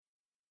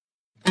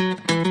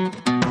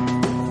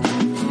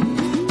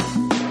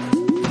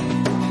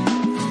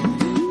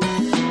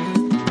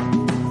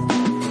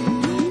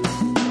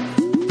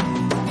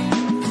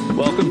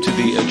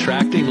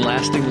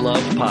Lasting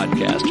Love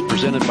podcast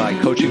presented by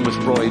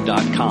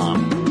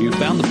CoachingWithRoy.com. You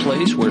found the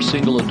place where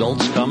single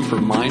adults come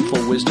for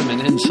mindful wisdom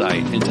and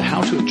insight into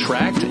how to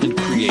attract and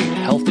create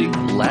healthy,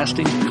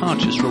 lasting,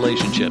 conscious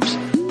relationships.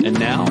 And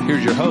now,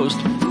 here's your host,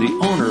 the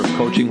owner of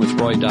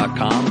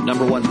CoachingWithRoy.com,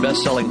 #1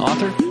 best-selling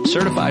author,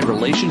 certified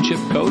relationship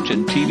coach,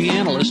 and TV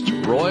analyst,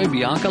 Roy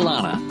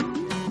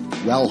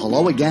Biancalana. Well,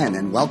 hello again,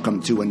 and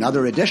welcome to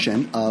another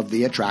edition of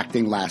the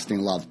Attracting Lasting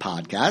Love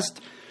podcast.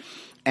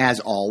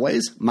 As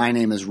always, my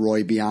name is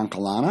Roy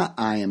Biancalana.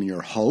 I am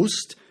your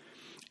host,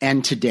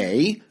 and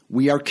today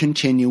we are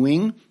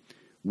continuing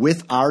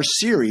with our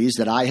series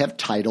that I have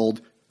titled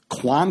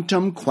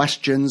Quantum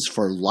Questions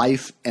for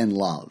Life and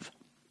Love.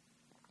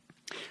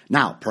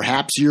 Now,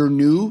 perhaps you're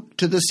new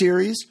to the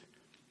series,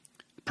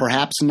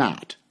 perhaps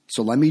not.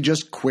 So let me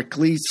just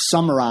quickly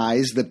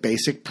summarize the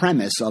basic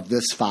premise of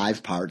this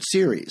 5-part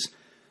series.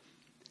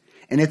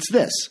 And it's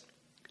this,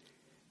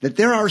 that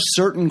there are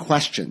certain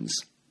questions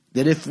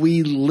that if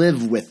we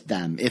live with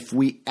them, if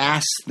we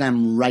ask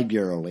them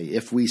regularly,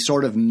 if we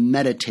sort of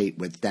meditate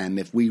with them,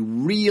 if we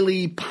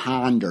really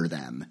ponder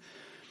them,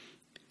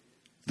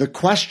 the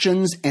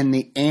questions and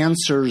the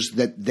answers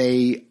that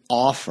they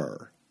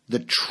offer, the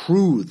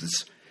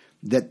truths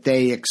that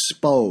they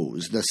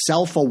expose, the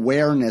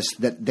self-awareness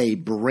that they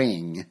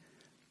bring,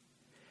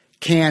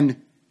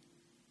 can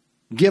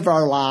give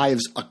our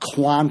lives a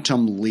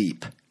quantum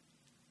leap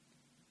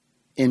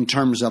in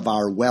terms of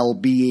our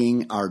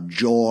well-being, our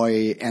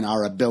joy, and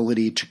our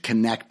ability to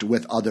connect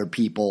with other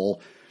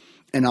people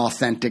in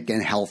authentic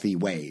and healthy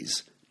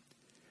ways.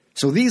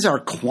 So these are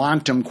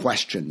quantum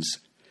questions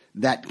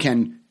that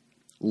can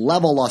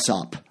level us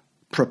up,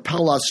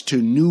 propel us to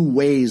new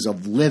ways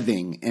of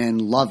living and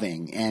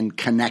loving and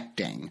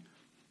connecting.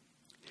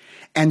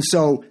 And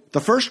so the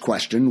first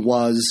question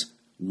was,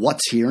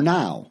 what's here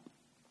now?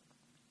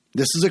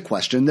 This is a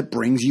question that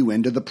brings you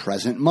into the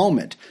present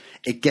moment.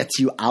 It gets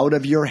you out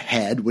of your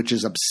head, which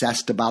is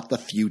obsessed about the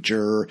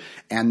future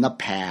and the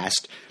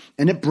past,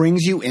 and it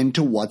brings you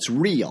into what's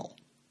real.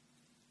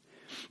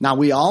 Now,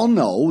 we all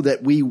know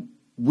that we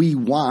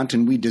want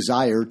and we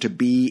desire to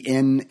be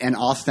in an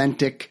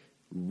authentic,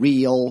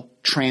 real,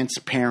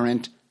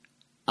 transparent,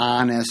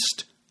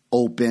 honest,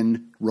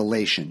 open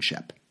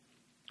relationship,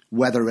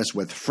 whether it's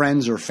with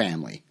friends or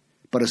family,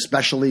 but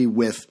especially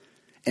with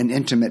an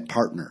intimate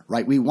partner,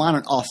 right? We want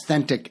an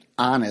authentic,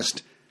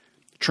 honest,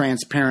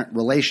 transparent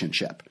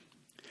relationship.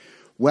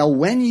 Well,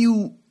 when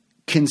you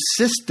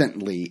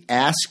consistently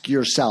ask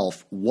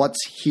yourself,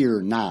 what's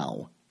here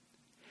now?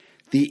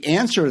 The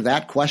answer to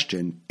that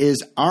question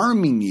is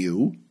arming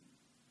you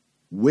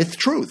with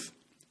truth.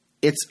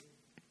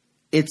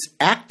 It's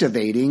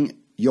activating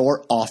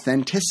your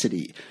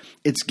authenticity.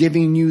 It's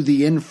giving you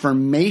the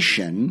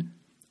information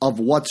of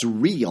what's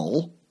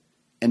real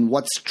and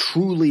what's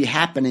truly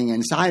happening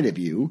inside of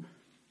you.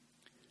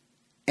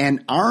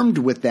 And armed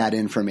with that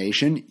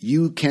information,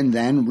 you can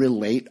then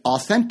relate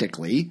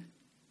authentically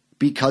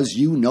because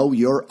you know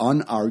your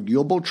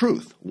unarguable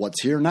truth.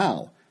 What's here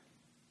now?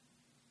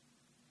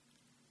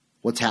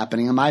 What's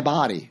happening in my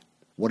body?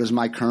 What is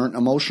my current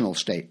emotional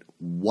state?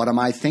 What am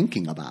I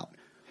thinking about?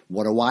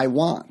 What do I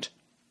want?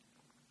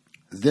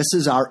 This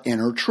is our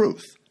inner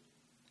truth.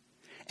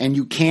 And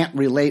you can't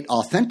relate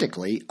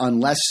authentically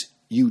unless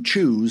you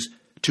choose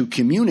to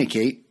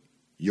communicate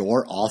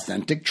your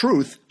authentic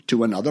truth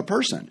to another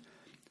person.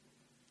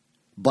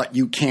 But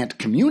you can't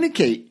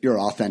communicate your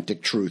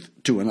authentic truth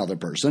to another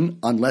person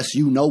unless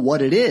you know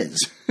what it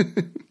is.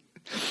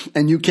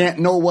 And you can't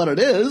know what it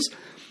is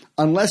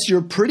unless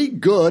you're pretty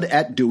good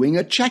at doing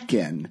a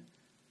check-in,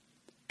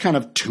 kind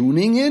of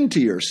tuning into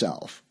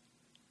yourself.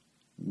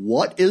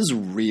 What is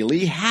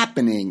really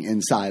happening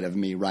inside of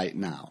me right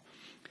now?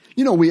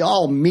 You know, we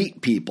all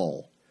meet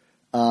people.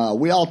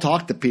 We all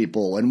talk to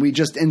people, and we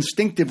just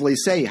instinctively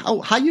say,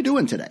 how you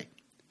doing today?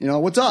 You know,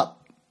 what's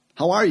up?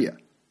 How are you?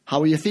 How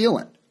are you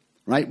feeling?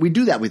 Right? We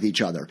do that with each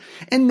other.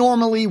 And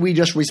normally we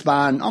just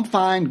respond, I'm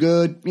fine,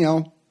 good, you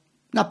know,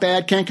 not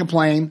bad, can't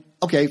complain.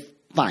 Okay,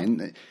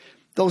 fine.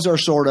 Those are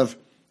sort of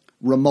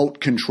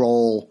remote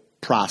control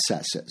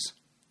processes.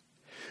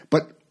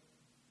 But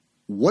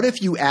what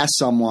if you ask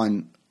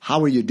someone,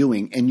 how are you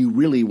doing, and you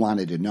really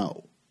wanted to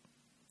know?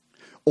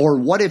 Or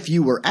what if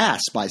you were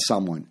asked by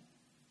someone,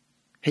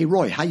 hey,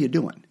 Roy, how you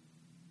doing?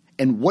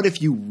 And what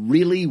if you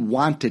really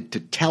wanted to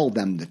tell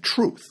them the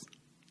truth?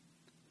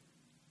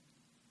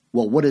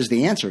 Well, what is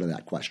the answer to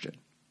that question?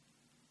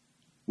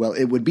 Well,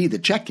 it would be the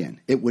check-in.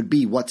 It would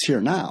be what's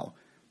here now.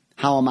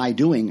 How am I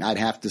doing? I'd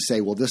have to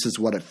say, well, this is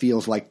what it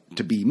feels like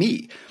to be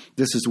me.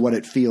 This is what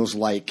it feels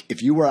like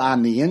if you were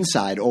on the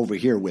inside over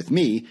here with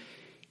me.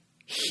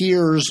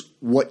 Here's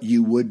what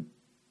you would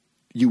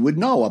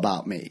know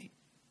about me.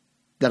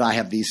 That I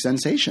have these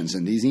sensations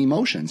and these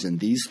emotions and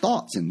these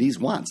thoughts and these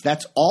wants.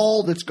 That's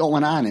all that's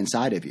going on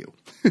inside of you.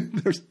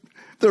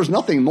 There's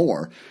nothing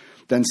more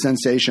than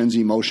sensations,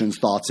 emotions,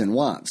 thoughts, and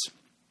wants.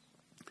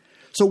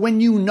 So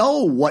when you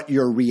know what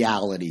your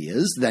reality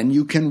is, then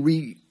you can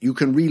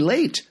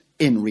relate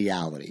in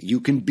reality.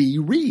 You can be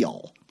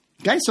real.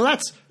 Okay, so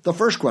that's the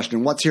first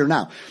question, what's here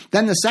now?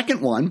 Then the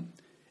second one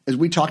is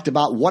we talked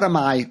about what am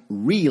I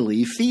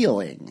really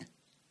feeling?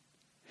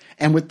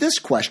 And with this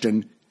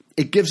question,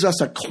 it gives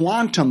us a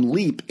quantum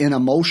leap in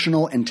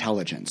emotional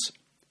intelligence.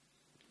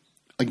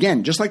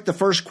 Again, just like the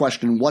first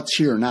question, what's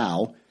here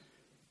now,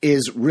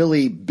 is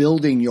really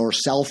building your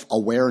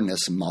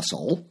self-awareness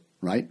muscle,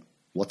 right?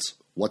 What's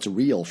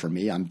real for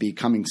me? I'm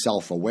becoming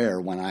self-aware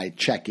when I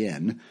check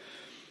in.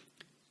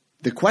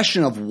 The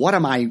question of what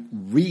am I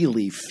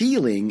really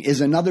feeling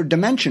is another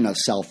dimension of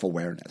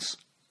self-awareness.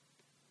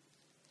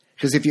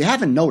 Because if you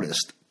haven't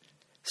noticed,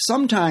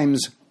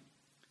 sometimes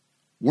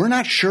we're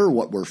not sure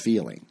what we're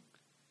feeling.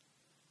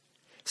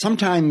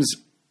 Sometimes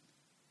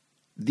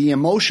the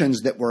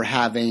emotions that we're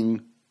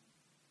having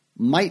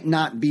might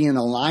not be in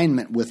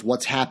alignment with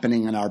what's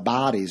happening in our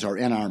bodies or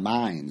in our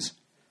minds.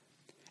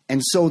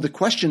 And so the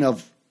question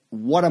of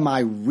what am I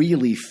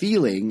really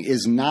feeling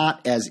is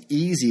not as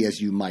easy as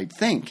you might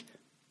think.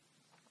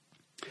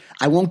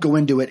 I won't go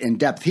into it in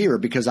depth here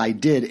because I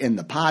did in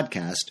the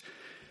podcast,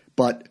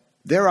 but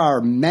there are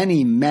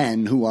many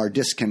men who are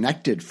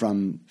disconnected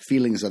from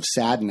feelings of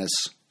sadness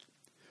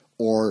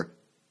or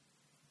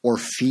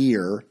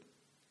fear.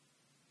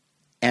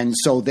 And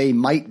so they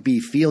might be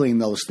feeling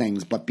those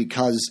things, but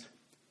because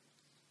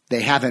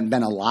they haven't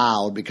been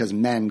allowed, because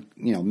men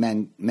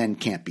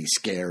can't be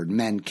scared,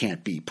 men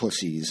can't be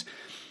pussies,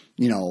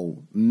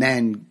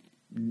 men,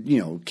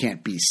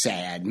 can't be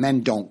sad,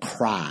 men don't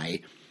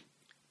cry.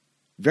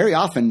 Very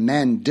often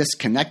men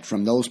disconnect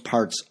from those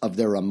parts of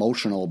their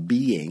emotional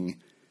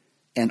being,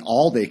 and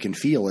all they can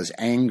feel is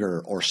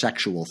anger or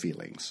sexual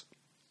feelings.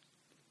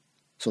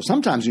 So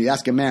sometimes when you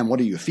ask a man, what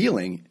are you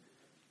feeling?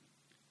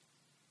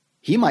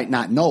 He might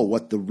not know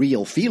what the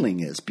real feeling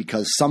is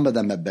because some of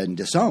them have been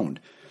disowned.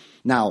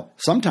 Now,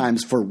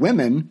 sometimes for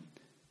women,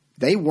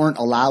 they weren't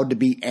allowed to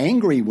be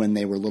angry when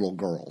they were little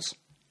girls.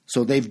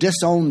 So they've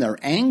disowned their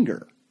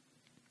anger.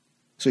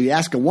 So you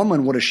ask a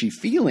woman, what is she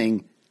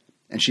feeling?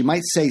 And she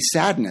might say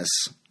sadness,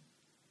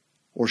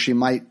 or she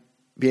might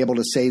be able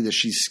to say that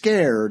she's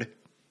scared.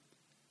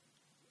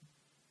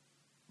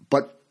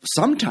 But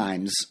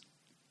sometimes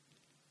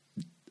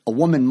a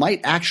woman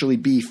might actually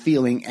be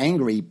feeling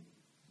angry,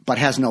 but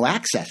has no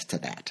access to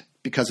that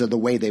because of the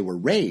way they were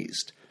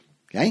raised.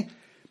 Okay?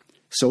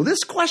 So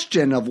this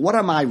question of what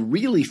am I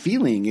really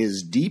feeling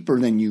is deeper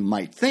than you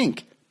might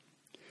think.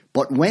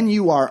 But when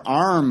you are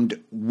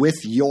armed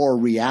with your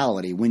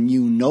reality, when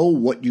you know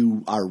what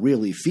you are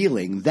really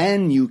feeling,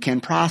 then you can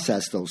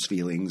process those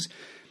feelings,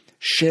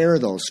 share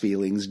those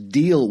feelings,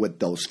 deal with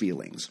those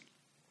feelings.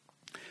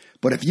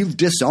 But if you've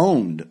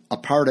disowned a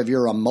part of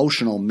your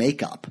emotional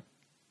makeup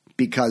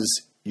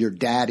because your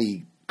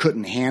daddy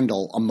couldn't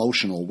handle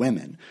emotional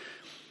women,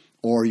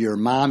 or your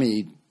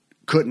mommy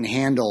couldn't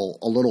handle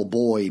a little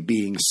boy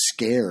being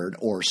scared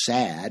or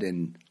sad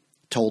and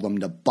told him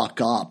to buck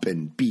up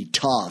and be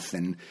tough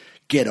and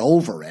get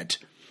over it,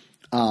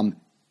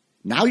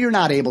 now you're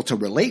not able to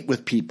relate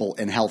with people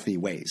in healthy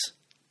ways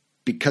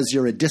because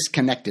you're a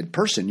disconnected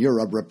person. You're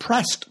a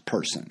repressed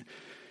person.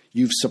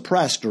 You've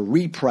suppressed or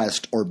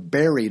repressed or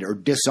buried or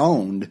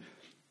disowned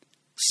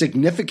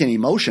significant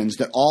emotions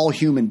that all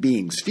human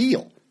beings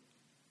feel.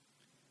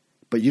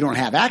 But you don't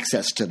have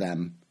access to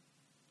them,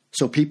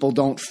 so people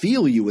don't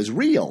feel you as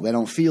real. They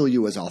don't feel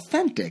you as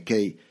authentic.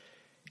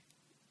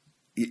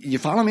 You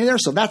follow me there?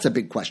 So that's a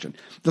big question.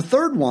 The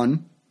third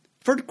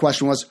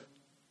question was,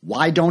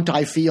 why don't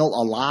I feel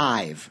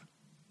alive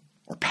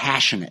or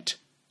passionate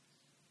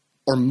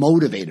or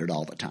motivated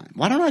all the time?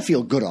 Why don't I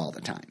feel good all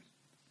the time?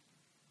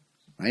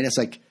 Right? It's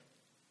like,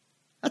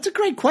 that's a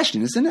great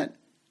question, isn't it?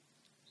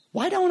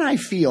 Why don't I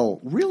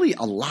feel really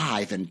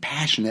alive and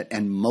passionate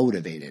and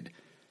motivated?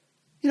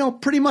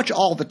 Pretty much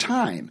all the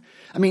time.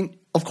 I mean,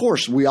 of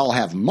course, we all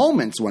have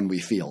moments when we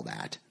feel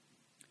that.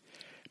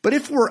 But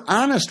if we're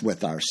honest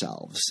with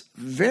ourselves,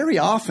 very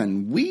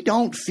often we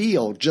don't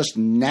feel just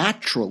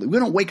naturally. We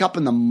don't wake up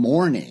in the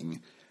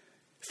morning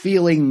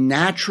feeling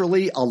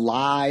naturally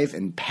alive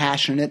and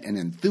passionate and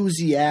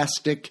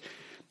enthusiastic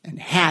and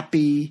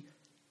happy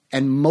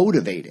and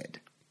motivated.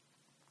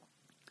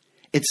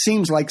 It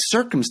seems like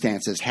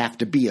circumstances have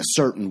to be a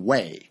certain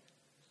way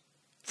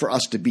for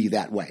us to be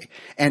that way.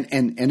 And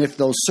if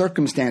those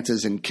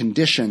circumstances and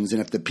conditions,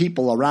 and if the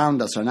people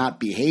around us are not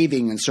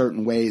behaving in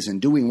certain ways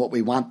and doing what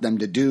we want them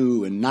to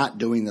do and not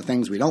doing the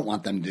things we don't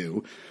want them to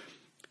do,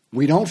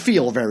 we don't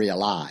feel very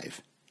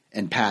alive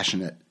and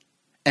passionate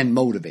and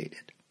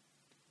motivated.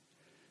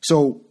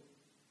 So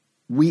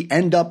we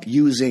end up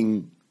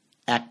using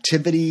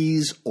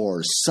activities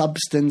or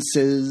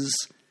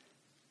substances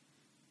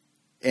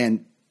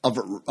and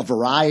a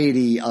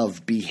variety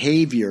of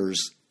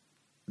behaviors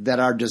that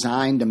are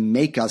designed to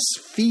make us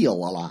feel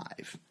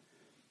alive,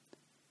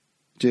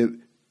 to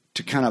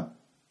kind of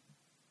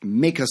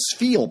make us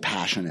feel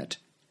passionate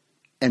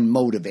and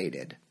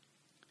motivated.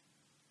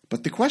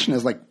 But the question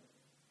is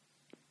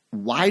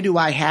why do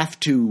I have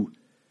to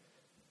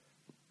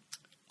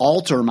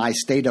alter my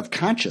state of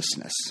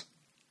consciousness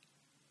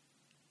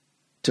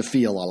to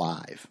feel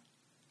alive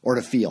or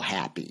to feel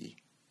happy?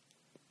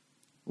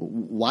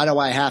 Why do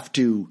I have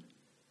to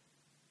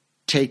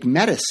take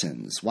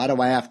medicines? Why do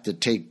I have to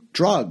take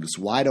drugs?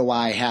 Why do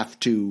I have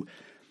to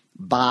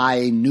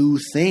buy new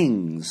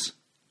things?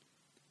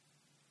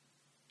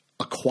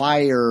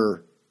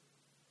 Acquire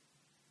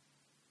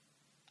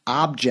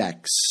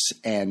objects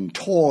and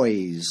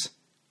toys?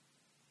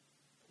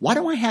 Why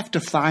do I have to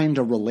find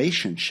a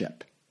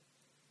relationship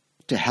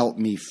to help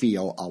me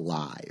feel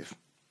alive?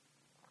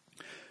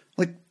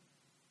 Like,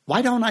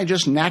 why don't I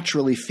just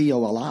naturally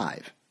feel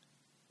alive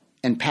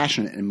and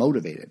passionate and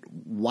motivated?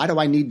 Why do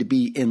I need to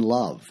be in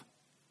love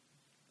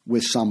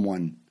with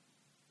someone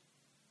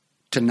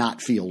to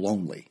not feel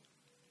lonely?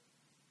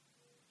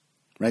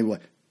 Right?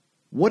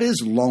 What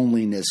is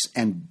loneliness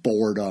and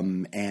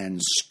boredom and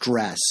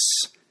stress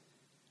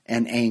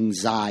and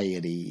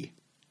anxiety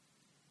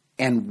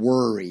and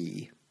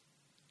worry?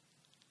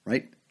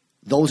 Right?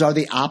 Those are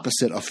the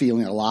opposite of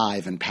feeling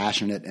alive and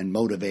passionate and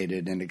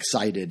motivated and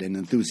excited and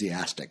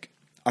enthusiastic.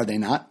 Are they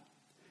not?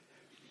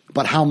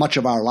 But how much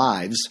of our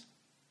lives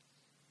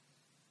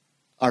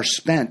are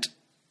spent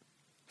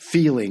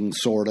feeling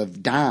sort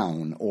of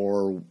down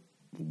or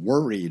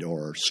worried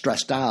or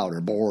stressed out or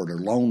bored or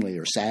lonely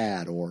or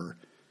sad or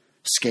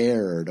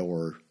scared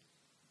or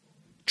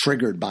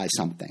triggered by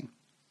something?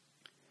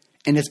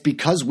 And it's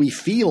because we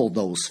feel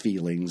those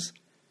feelings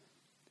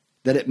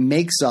that it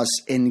makes us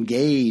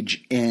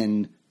engage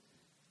in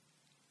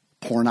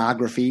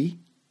pornography,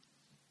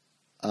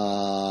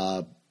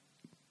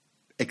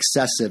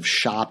 excessive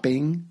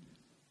shopping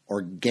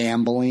or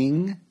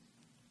gambling,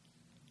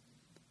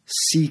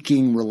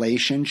 seeking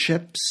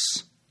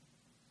relationships.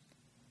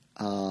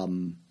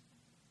 Do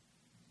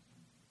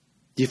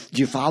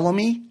you follow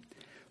me?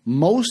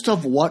 Most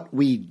of what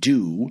we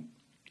do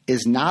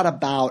is not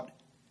about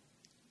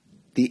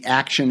the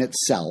action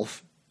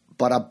itself,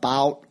 but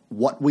about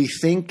what we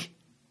think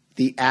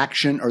the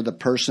action or the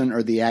person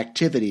or the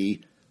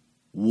activity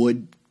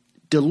would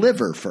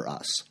deliver for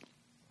us.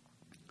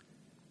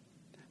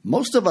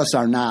 Most of us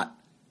are not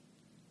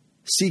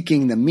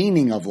seeking the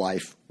meaning of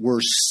life.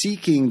 We're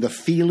seeking the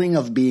feeling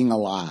of being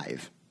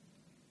alive.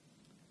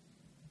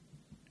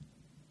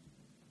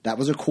 That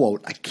was a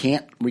quote. I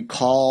can't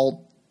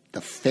recall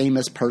the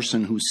famous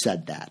person who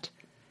said that.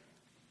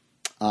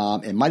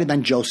 It might have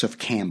been Joseph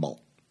Campbell.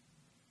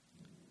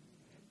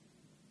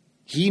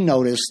 He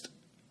noticed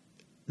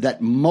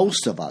that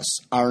most of us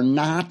are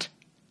not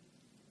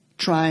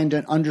trying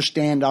to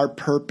understand our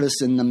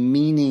purpose and the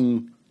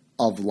meaning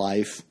of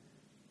life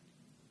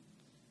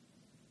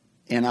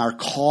and our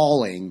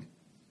calling,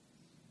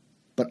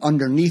 but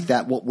underneath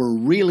that, what we're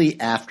really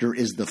after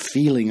is the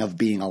feeling of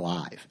being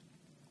alive.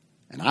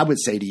 And I would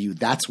say to you,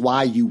 that's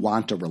why you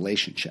want a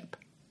relationship.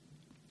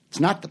 It's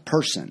not the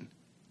person.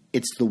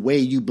 It's the way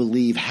you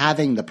believe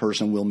having the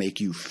person will make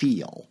you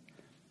feel.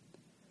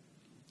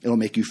 It'll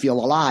make you feel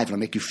alive. It'll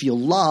make you feel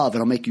love.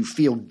 It'll make you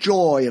feel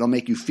joy. It'll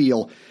make you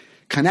feel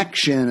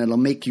connection. It'll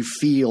make you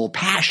feel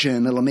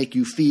passion. It'll make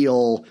you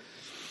feel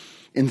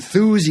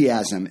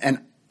enthusiasm.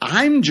 And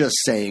I'm just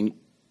saying,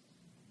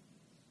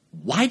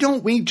 why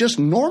don't we just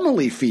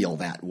normally feel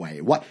that way?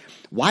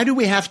 Why do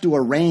we have to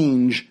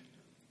arrange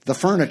the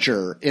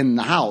furniture in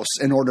the house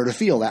in order to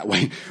feel that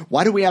way?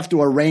 Why do we have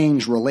to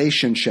arrange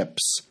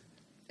relationships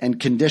and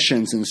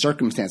conditions and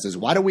circumstances?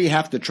 Why do we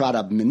have to try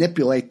to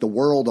manipulate the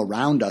world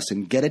around us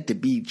and get it to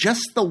be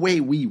just the way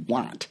we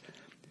want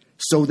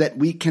so that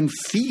we can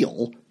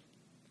feel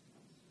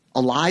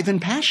alive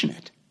and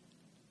passionate?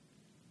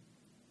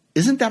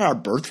 Isn't that our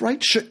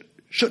birthright?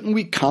 Shouldn't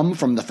we come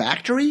from the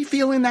factory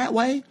feeling that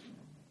way?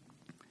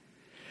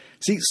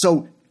 See,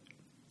 so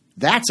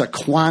that's a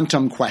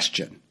quantum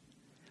question.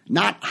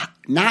 Not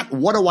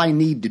what do I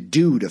need to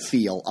do to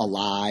feel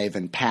alive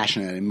and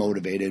passionate and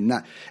motivated.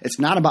 It's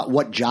not about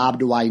what job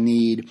do I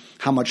need,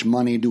 how much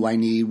money do I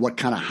need, what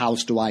kind of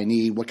house do I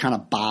need, what kind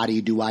of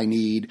body do I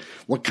need,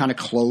 what kind of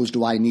clothes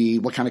do I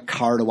need, what kind of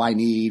car do I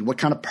need, what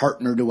kind of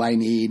partner do I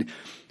need.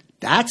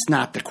 That's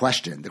not the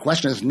question. The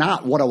question is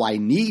not what do I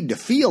need to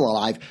feel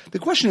alive. The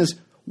question is,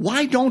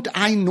 why don't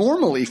I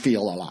normally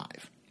feel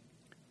alive?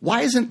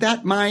 Why isn't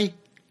that my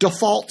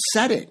default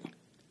setting?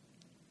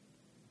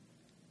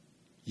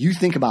 You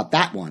think about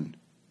that one,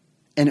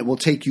 and it will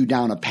take you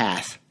down a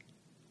path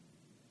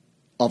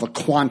of a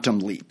quantum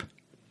leap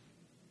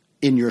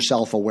in your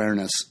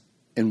self-awareness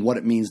and what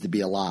it means to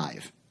be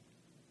alive.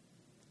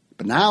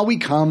 But now we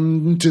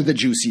come to the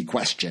juicy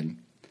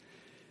question.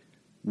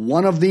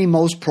 One of the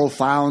most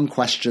profound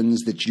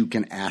questions that you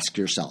can ask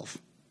yourself.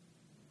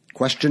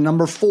 Question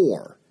number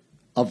 4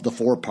 of the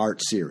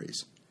 4-part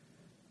series.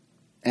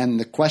 And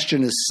the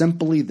question is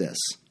simply this: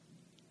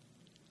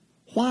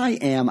 why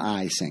am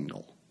I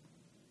single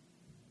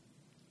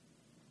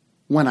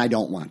when I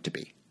don't want to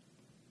be?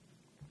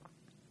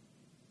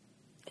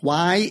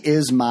 Why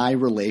is my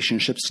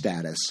relationship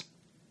status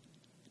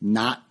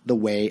not the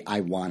way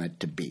I want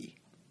it to be?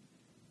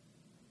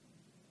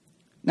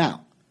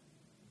 Now,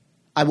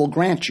 I will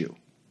grant you,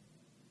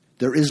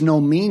 there is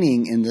no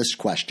meaning in this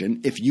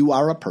question if you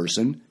are a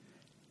person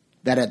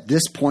that at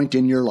this point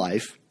in your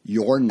life,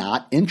 you're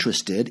not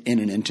interested in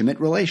an intimate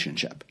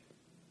relationship.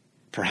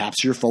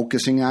 Perhaps you're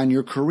focusing on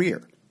your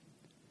career.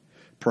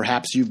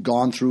 Perhaps you've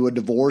gone through a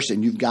divorce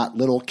and you've got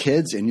little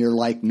kids and you're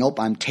like, nope,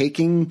 I'm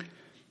taking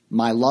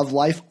my love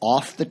life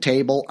off the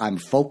table. I'm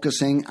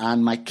focusing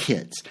on my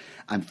kids.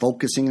 I'm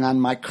focusing on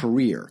my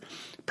career.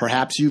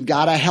 Perhaps you've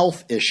got a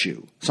health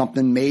issue,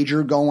 something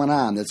major going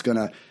on that's going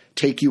to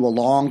take you a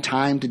long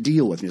time to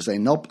deal with. And you say,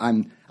 nope,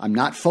 I'm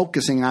not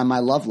focusing on my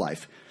love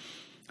life.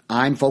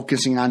 I'm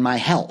focusing on my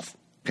health.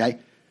 Okay?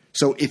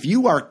 So if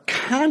you are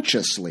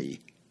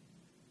consciously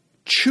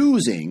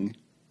choosing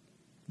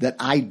that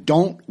I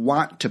don't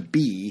want to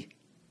be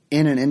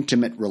in an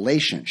intimate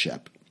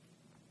relationship,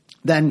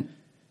 then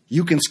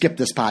you can skip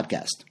this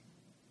podcast,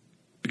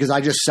 because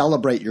I just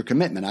celebrate your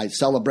commitment. I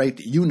celebrate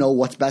that you know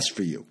what's best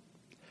for you.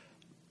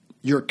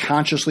 You're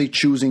consciously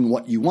choosing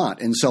what you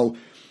want. And so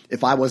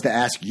if I was to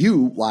ask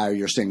you why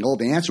you're single,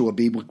 the answer would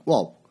be,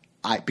 well,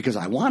 because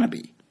I want to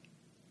be.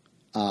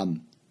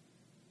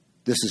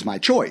 This is my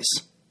choice.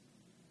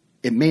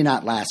 It may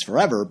not last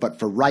forever, but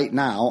for right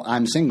now,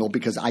 I'm single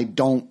because I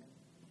don't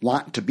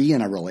want to be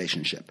in a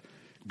relationship.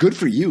 Good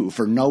for you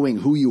for knowing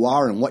who you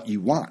are and what you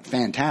want.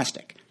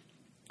 Fantastic.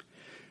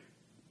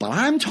 But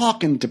I'm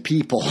talking to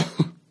people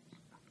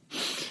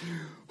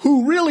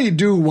who really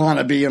do want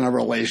to be in a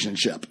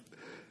relationship.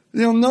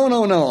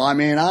 No. I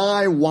mean,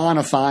 I want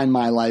to find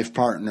my life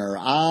partner.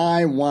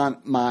 I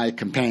want my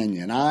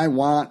companion.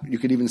 You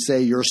could even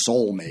say your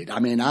soulmate. I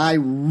mean, I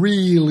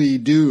really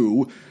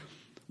do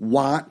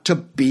want to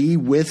be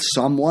with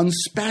someone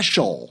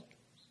special.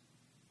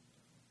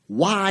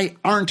 Why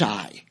aren't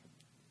I?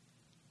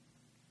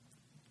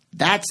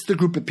 That's the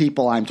group of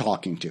people I'm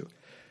talking to.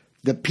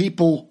 The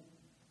people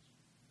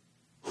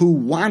who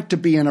want to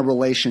be in a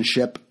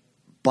relationship,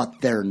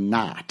 but they're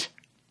not.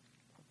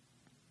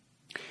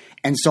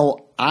 And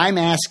so I'm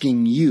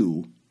asking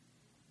you,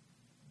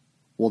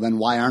 well, then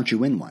why aren't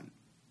you in one?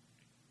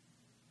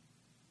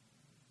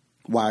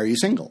 Why are you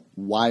single?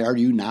 Why are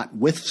you not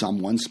with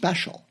someone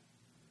special?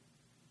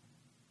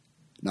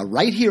 Now,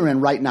 right here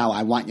and right now,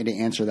 I want you to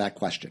answer that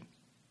question.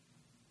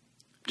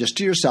 Just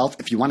to yourself.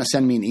 If you want to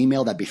send me an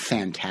email, that'd be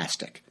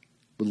fantastic.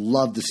 Would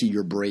love to see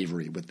your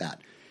bravery with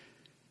that.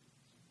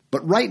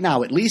 But right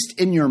now, at least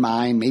in your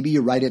mind, maybe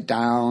you write it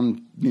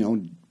down,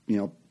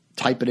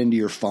 type it into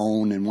your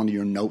phone in one of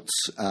your notes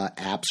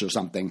apps or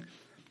something.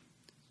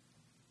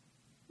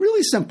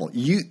 Really simple.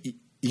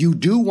 You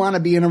do want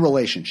to be in a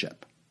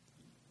relationship.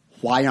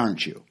 Why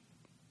aren't you?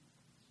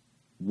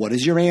 What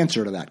is your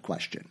answer to that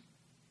question?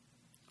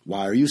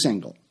 Why are you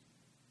single?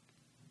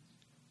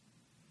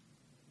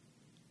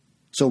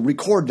 So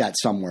record that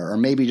somewhere, or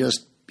maybe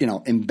just,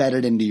 embed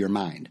it into your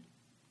mind.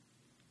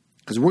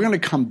 Because we're going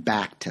to come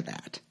back to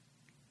that.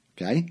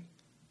 Okay?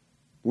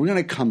 We're going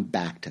to come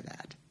back to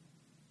that.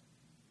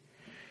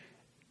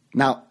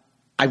 Now,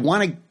 I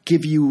want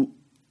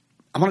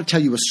to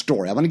tell you a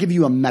story. I want to give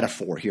you a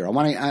metaphor here. I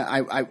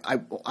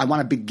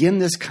want to begin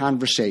this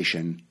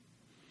conversation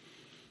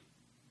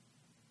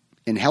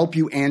and help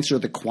you answer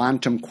the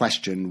quantum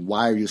question,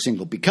 why are you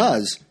single?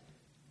 Because,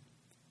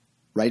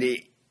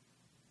 right,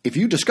 if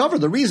you discover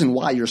the reason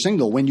why you're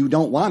single when you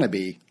don't want to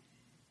be,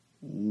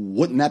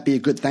 wouldn't that be a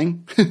good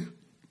thing?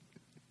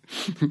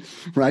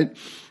 Right?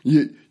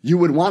 You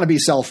would want to be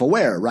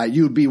self-aware, right?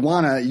 You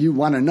want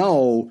to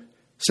know,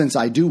 since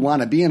I do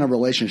want to be in a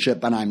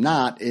relationship and I'm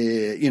not,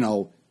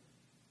 am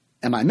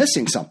I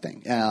missing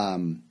something?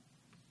 Am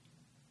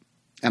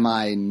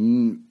I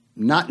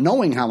not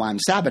knowing how I'm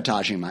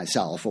sabotaging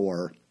myself,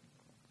 or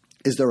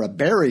is there a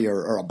barrier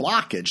or a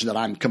blockage that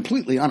I'm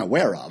completely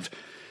unaware of?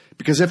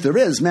 Because if there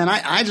is, man,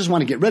 I just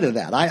want to get rid of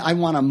that. I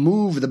want to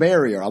move the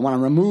barrier. I want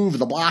to remove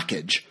the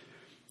blockage.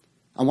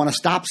 I want to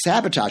stop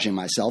sabotaging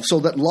myself so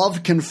that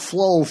love can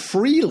flow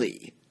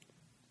freely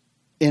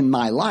in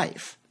my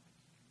life.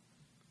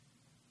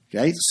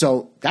 Okay,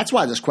 so that's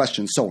why this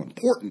question is so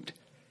important,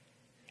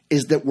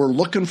 is that we're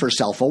looking for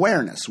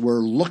self-awareness.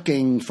 We're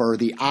looking for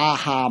the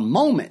aha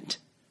moment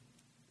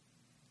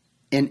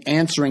in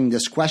answering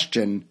this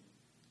question.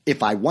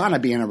 If I want to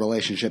be in a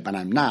relationship and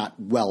I'm not,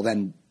 well,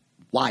 then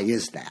why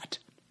is that?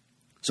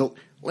 So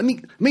let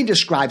me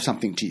describe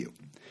something to you.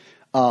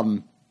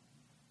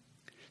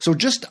 So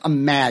just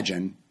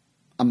imagine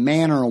a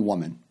man or a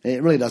woman.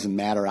 It really doesn't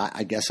matter.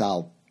 I guess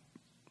I'll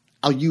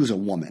use a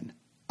woman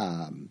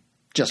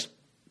just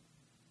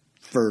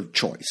for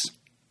choice.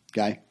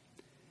 Okay?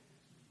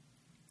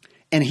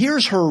 And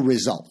here's her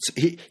results.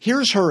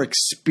 Here's her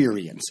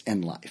experience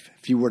in life.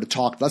 If you were to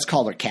talk, let's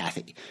call her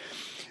Kathy.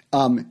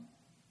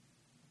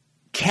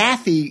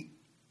 Kathy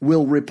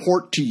will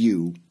report to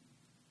you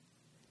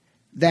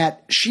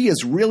that she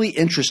is really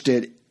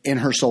interested in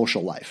her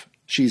social life.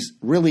 She's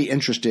really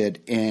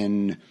interested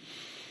in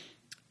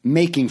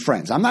making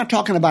friends. I'm not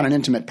talking about an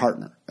intimate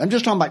partner. I'm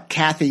just talking about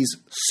Kathy's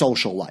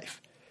social life.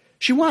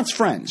 She wants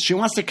friends. She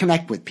wants to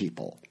connect with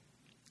people.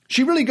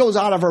 She really goes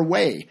out of her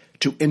way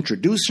to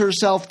introduce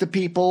herself to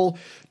people,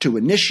 to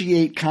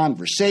initiate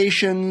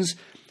conversations.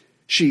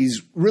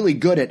 She's really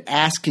good at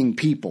asking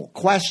people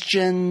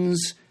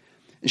questions.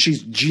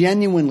 She's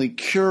genuinely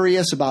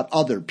curious about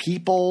other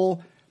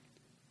people.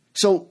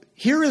 So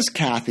here is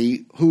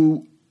Kathy,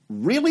 who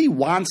really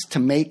wants to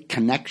make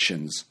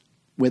connections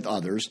with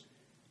others,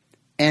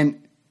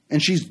 and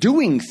she's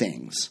doing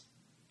things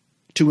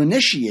to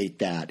initiate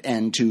that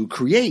and to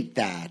create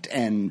that.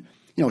 And,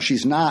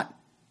 she's not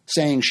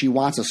saying she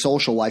wants a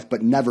social life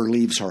but never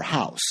leaves her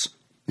house.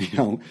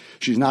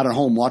 She's not at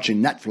home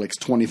watching Netflix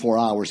 24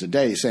 hours a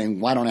day saying,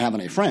 why don't I have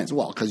any friends?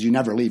 Well, because you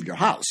never leave your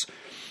house,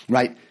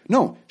 right?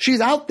 No, she's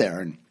out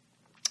there and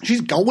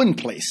she's going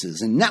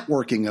places and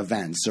networking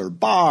events or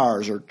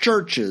bars or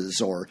churches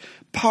or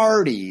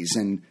parties,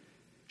 and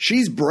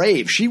she's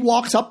brave. She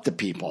walks up to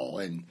people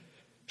and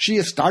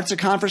she starts a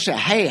conversation.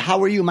 Hey,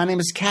 how are you? My name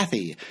is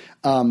Kathy.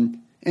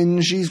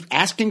 And she's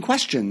asking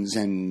questions,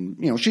 and,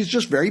 she's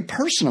just very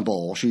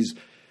personable. She's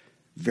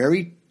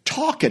very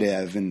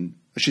talkative, and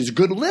she's a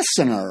good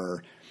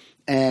listener,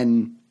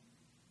 and,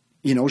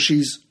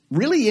 she's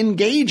really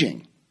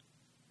engaging.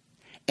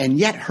 And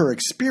yet her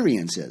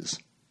experience is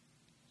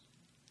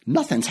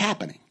nothing's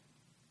happening.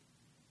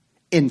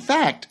 In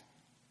fact,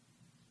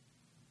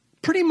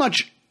 pretty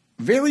much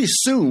very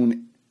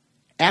soon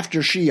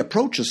after she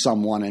approaches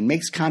someone and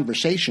makes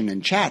conversation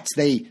and chats,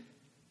 they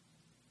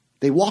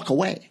walk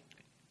away.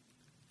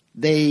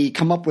 They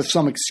come up with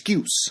some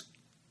excuse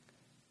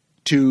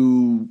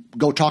to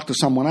go talk to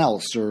someone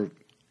else, or,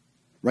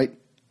 right?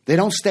 They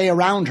don't stay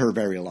around her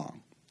very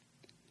long.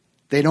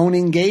 They don't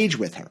engage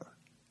with her.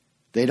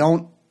 They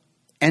don't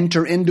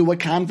enter into a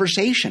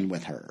conversation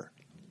with her.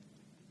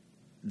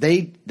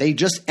 They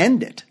just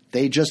end it.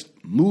 They just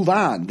move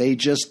on.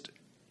 It's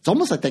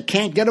almost like they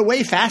can't get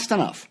away fast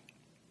enough.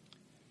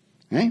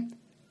 Okay?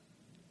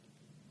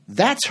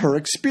 That's her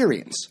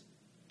experience.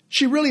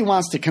 She really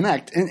wants to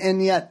connect,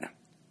 and yet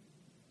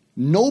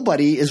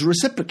nobody is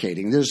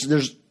reciprocating.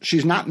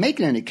 She's not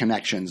making any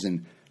connections,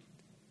 and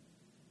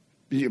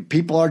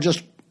people are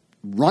just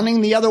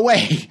running the other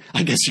way.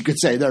 I guess you could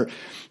say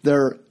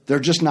they're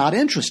just not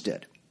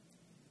interested.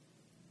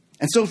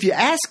 And so if you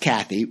ask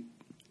Kathy,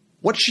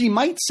 what she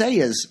might say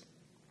is,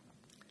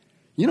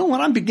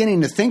 what, I'm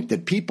beginning to think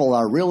that people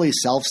are really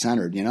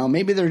self-centered.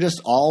 Maybe they're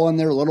just all in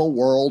their little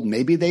world.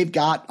 Maybe they've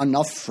got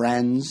enough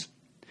friends.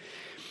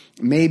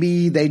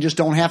 Maybe they just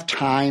don't have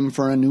time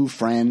for a new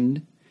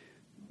friend.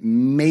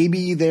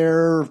 Maybe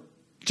they're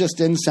just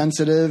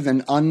insensitive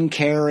and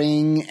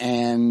uncaring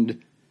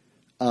and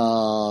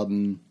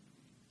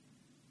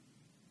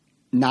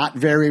not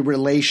very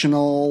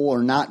relational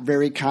or not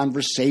very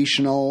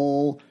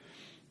conversational.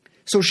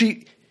 So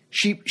she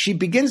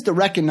begins to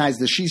recognize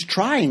that she's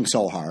trying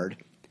so hard,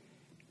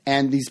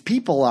 and these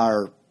people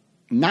are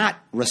not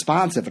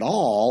responsive at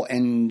all,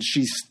 and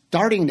she's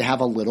starting to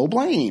have a little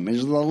blame.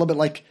 It's a little bit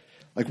like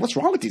what's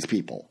wrong with these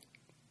people?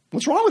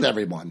 What's wrong with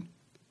everyone?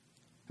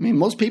 I mean,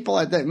 most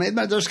people,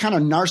 they're just kind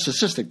of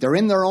narcissistic. They're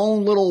in their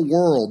own little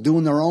world,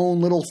 doing their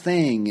own little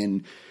thing,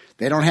 and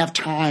they don't have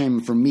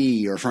time for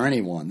me or for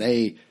anyone.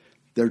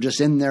 They're just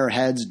in their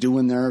heads,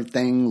 doing their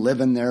thing,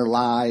 living their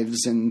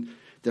lives, and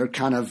they're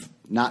kind of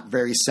not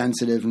very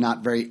sensitive,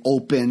 not very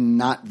open,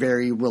 not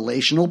very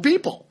relational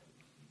people.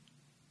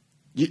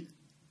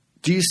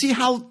 Do you see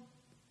how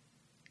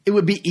it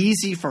would be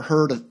easy for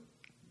her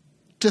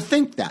to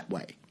think that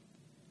way?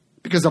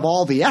 Because of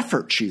all the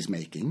effort she's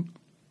making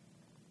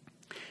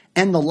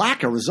and the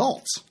lack of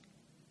results.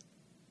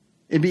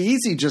 It'd be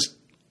easy just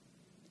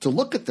to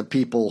look at the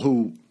people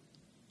who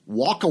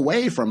walk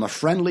away from a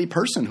friendly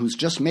person who's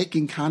just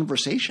making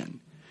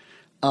conversation.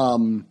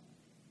 And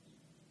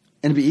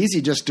it'd be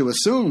easy just to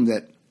assume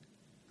that,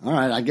 all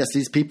right, I guess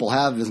these people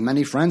have as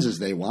many friends as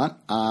they want.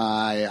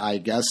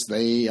 I guess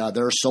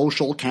their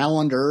social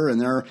calendar and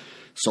their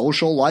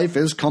social life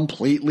is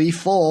completely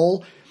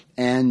full,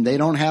 and they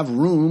don't have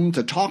room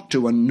to talk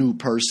to a new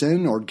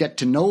person or get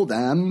to know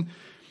them.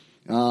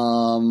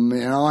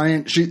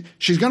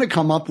 She's going to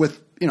come up with,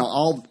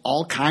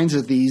 all kinds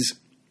of these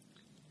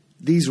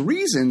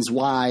reasons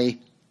why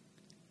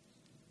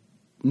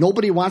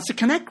nobody wants to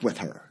connect with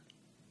her.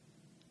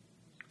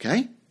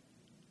 Okay?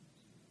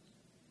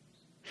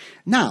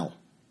 Now,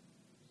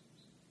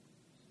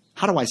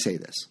 how do I say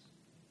this?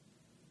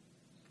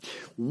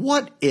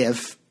 What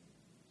if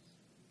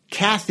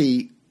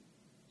Kathy,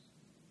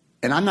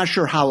 and I'm not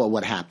sure how it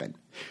would happen,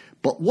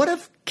 but what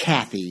if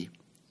Kathy,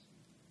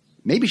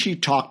 maybe she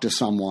talked to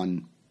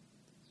someone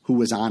who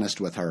was honest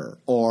with her,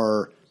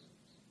 or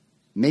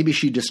maybe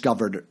she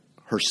discovered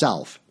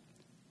herself.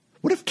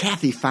 What if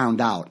Kathy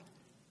found out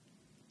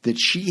that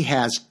she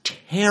has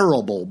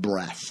terrible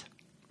breath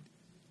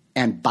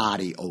and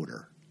body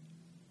odor?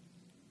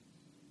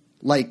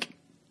 Like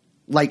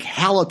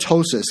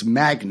halitosis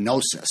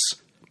magnosus.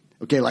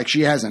 Okay, like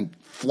she hasn't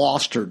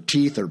flossed her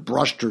teeth or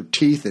brushed her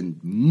teeth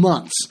in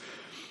months.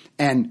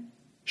 And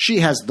she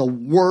has the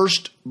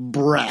worst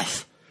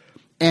breath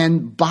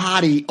and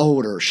body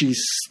odor. She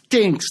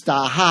stinks to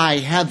high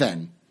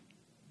heaven.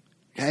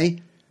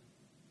 Okay?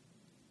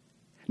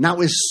 Now,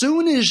 as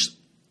soon as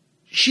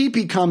she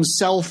becomes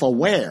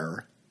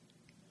self-aware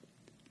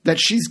that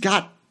she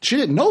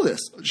didn't know this.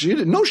 She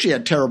didn't know she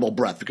had terrible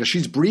breath because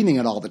she's breathing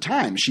it all the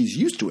time. She's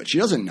used to it. She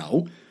doesn't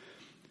know.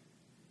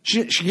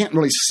 She can't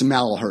really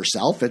smell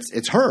herself.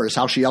 It's hers,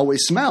 how she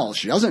always smells.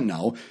 She doesn't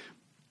know.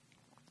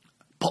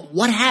 But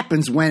what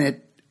happens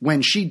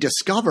when she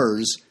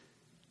discovers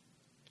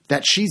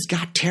that she's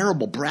got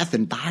terrible breath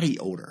and body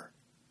odor?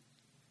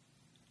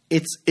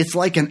 It's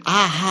like an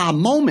aha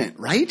moment,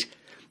 right?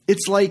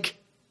 It's like,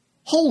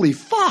 holy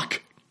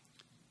fuck.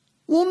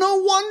 Well, no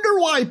wonder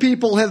why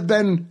people have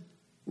been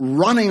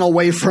running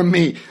away from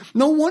me.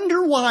 No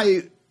wonder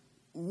why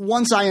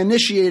once I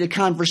initiate a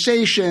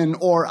conversation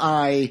or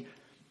I,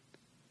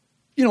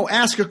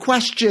 ask a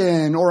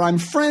question or I'm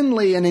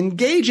friendly and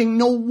engaging,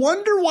 no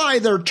wonder why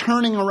they're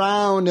turning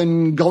around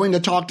and going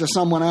to talk to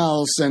someone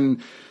else.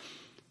 And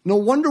no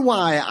wonder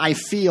why I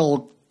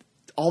feel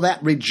all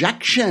that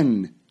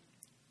rejection.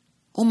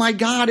 Oh my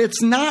God,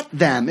 it's not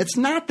them. It's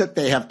not that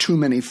they have too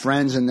many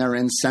friends and they're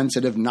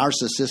insensitive,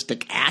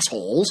 narcissistic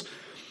assholes.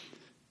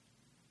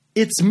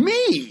 It's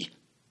me.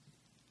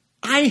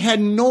 I had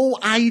no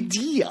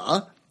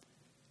idea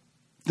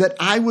that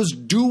I was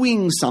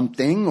doing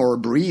something or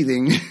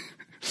breathing,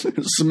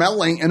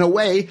 smelling in a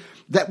way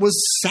that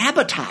was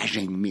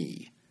sabotaging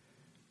me.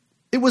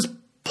 It was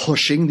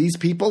pushing these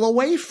people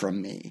away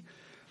from me.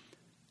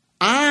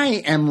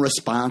 I am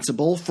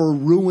responsible for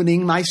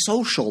ruining my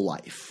social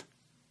life.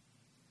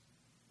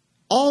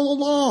 All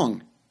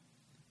along,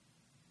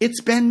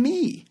 it's been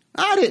me.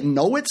 I didn't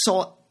know it,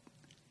 so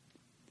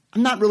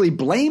I'm not really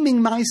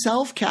blaming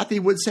myself, Kathy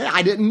would say.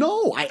 I didn't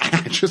know.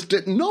 I just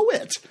didn't know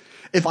it.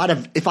 If I'd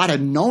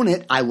have known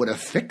it, I would have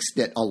fixed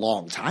it a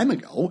long time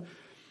ago.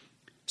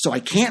 So I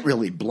can't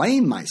really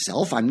blame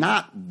myself. I'm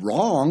not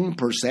wrong,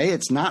 per se.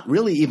 It's not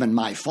really even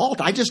my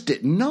fault. I just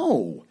didn't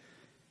know.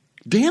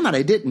 Damn it,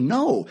 I didn't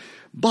know.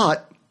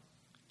 But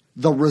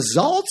the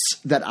results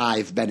that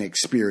I've been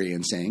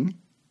experiencing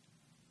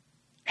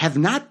have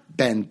not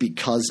been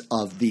because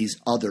of these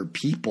other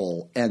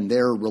people and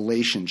their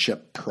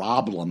relationship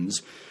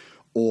problems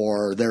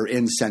or their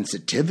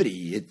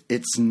insensitivity.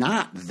 It's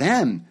not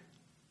them.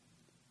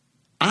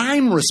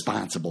 I'm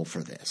responsible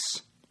for this.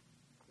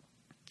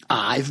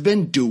 I've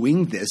been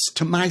doing this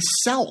to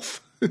myself.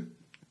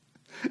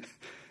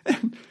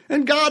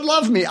 And God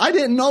loved me. I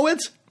didn't know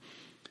it.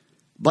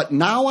 But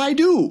now I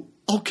do.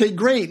 Okay,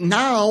 great.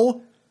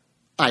 Now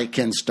I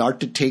can start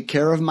to take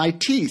care of my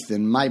teeth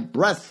and my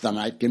breath, and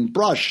I can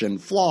brush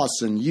and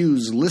floss and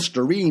use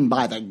Listerine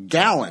by the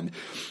gallon.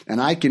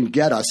 And I can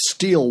get a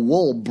steel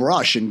wool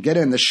brush and get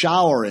in the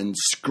shower and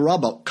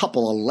scrub a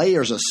couple of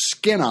layers of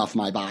skin off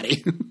my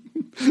body.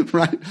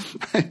 Right?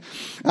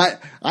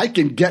 I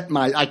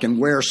can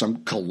wear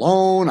some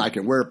cologne, I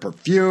can wear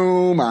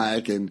perfume,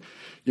 I can,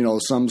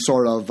 some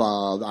sort of,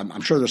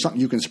 I'm sure there's something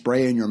you can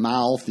spray in your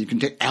mouth. You can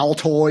take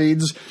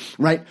Altoids,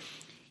 right?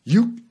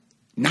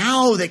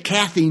 Now that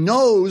Kathy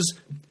knows,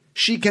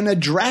 she can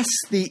address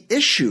the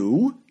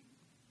issue.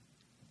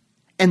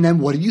 And then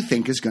what do you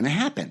think is going to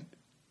happen?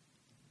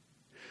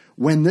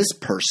 When this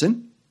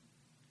person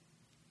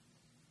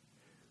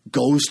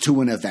goes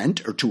to an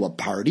event or to a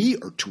party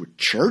or to a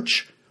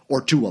church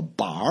or to a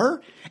bar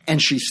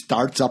and she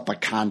starts up a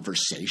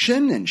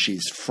conversation and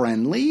she's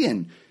friendly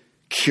and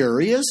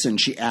curious and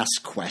she asks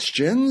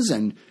questions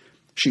and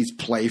she's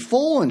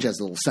playful and she has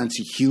a little sense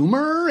of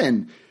humor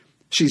and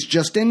she's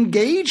just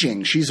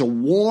engaging. She's a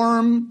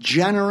warm,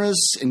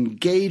 generous,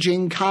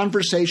 engaging,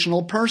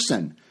 conversational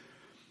person.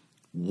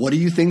 What do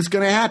you think's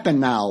going to happen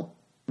now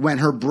when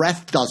her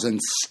breath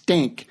doesn't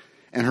stink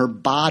and her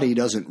body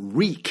doesn't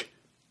reek?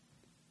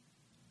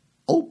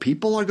 Oh,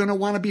 people are going to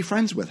want to be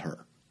friends with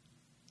her.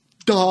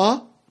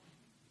 Duh.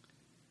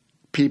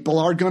 People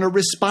are going to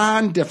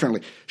respond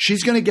differently.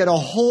 She's going to get a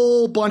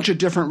whole bunch of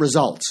different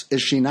results,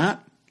 is she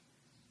not?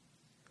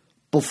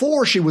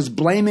 Before, she was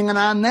blaming it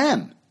on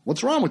them.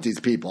 What's wrong with these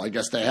people? I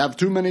guess they have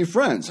too many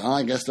friends. Huh?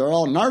 I guess they're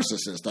all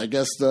narcissists. I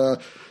guess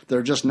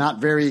they're just not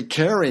very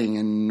caring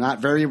and not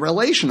very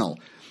relational.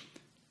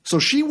 So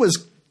she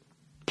was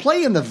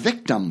playing the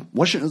victim.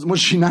 Was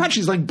she not?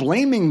 She's like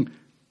blaming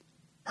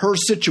her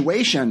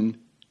situation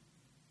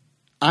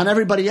on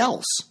everybody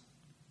else.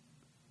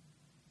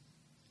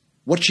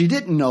 What she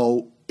didn't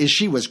know is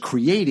she was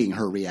creating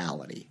her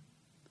reality.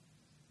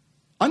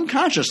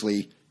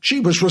 Unconsciously, she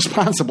was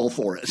responsible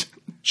for it.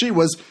 She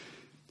was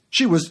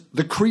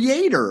the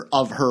creator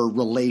of her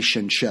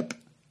relationship,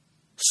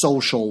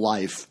 social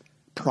life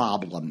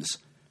problems.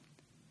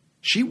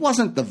 She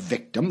wasn't the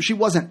victim. She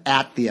wasn't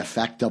at the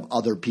effect of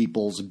other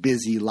people's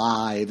busy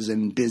lives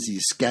and busy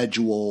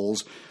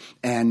schedules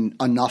and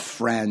enough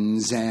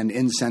friends and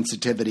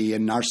insensitivity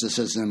and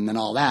narcissism and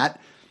all that.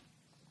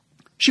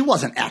 She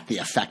wasn't at the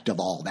effect of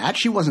all that.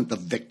 She wasn't the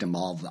victim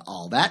of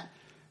all that.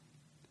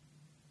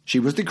 She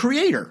was the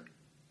creator.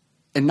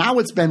 And now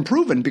it's been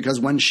proven because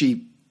when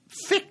she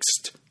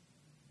fixed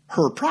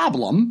her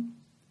problem,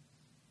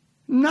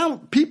 now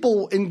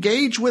people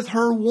engage with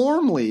her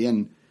warmly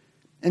and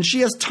she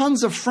has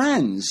tons of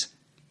friends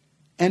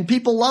and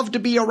people love to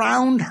be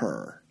around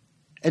her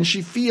and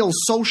she feels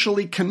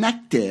socially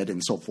connected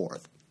and so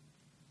forth.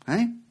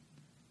 Right?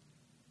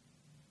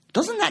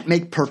 Doesn't that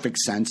make perfect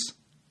sense?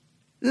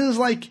 It was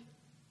like,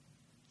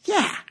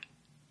 yeah,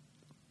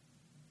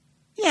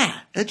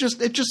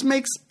 It just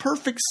makes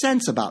perfect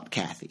sense about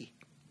Kathy.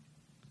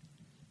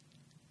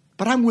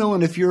 But I'm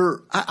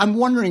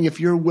wondering if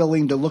you're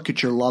willing to look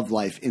at your love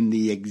life in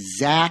the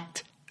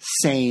exact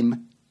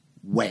same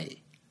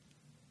way.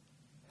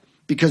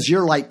 Because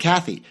you're like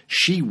Kathy.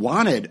 She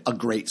wanted a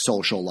great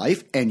social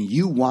life, and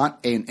you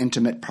want an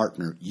intimate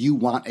partner. You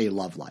want a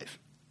love life.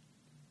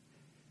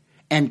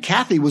 And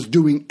Kathy was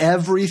doing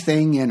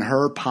everything in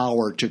her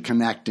power to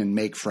connect and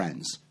make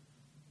friends.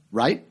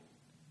 Right?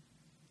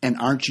 And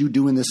aren't you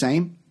doing the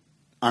same?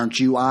 Aren't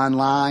you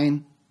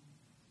online?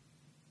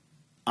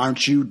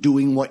 Aren't you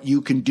doing what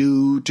you can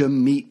do to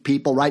meet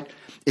people, right?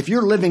 If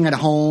you're living at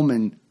home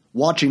and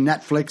watching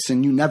Netflix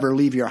and you never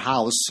leave your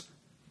house,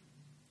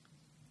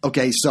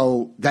 okay,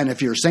 so then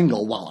if you're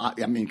single, well,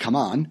 I mean, come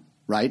on,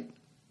 right?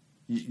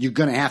 You're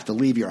going to have to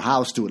leave your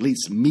house to at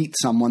least meet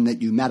someone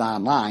that you met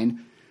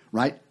online,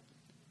 right?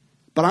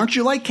 But aren't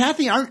you like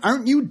Kathy?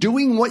 Aren't you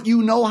doing what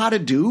you know how to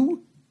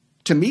do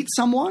to meet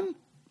someone?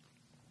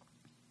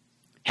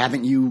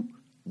 Haven't you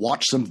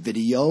watched some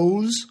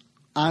videos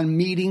on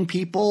meeting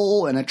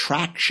people and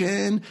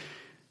attraction?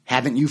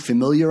 Haven't you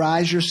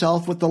familiarized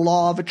yourself with the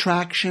law of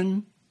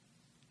attraction?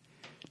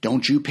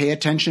 Don't you pay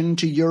attention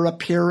to your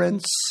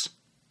appearance?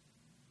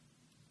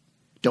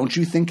 Don't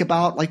you think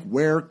about, like,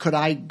 where could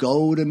I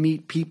go to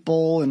meet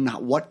people and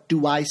what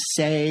do I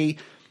say?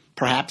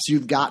 Perhaps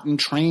you've gotten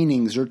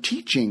trainings or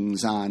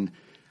teachings on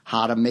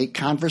how to make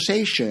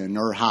conversation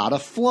or how to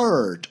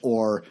flirt,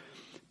 or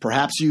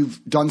perhaps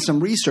you've done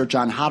some research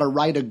on how to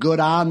write a good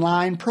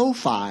online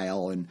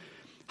profile and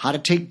how to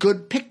take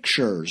good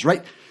pictures,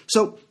 right?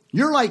 So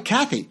you're like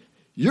Kathy.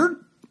 You're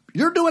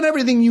doing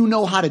everything you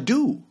know how to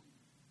do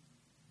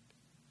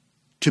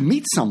to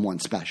meet someone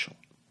special.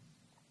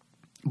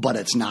 But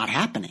it's not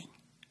happening.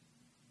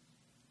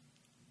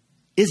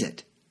 Is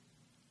it?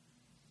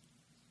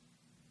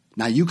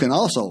 Now you can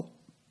also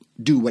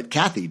do what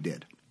Kathy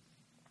did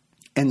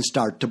and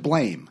start to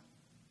blame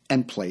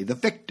and play the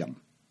victim.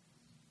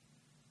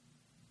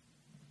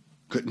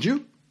 Couldn't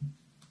you?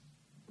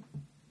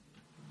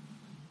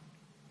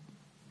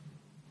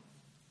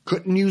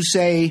 Couldn't you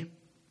say,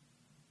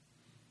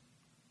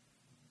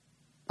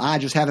 I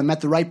just haven't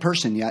met the right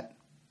person yet?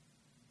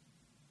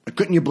 Or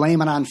couldn't you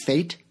blame it on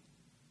fate?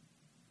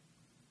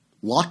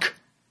 Luck?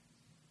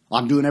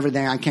 I'm doing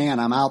everything I can.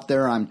 I'm out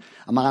there. I'm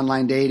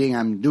online dating.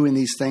 I'm doing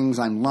these things.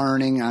 I'm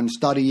learning. I'm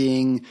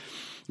studying.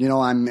 You know,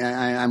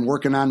 I'm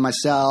working on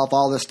myself.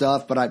 All this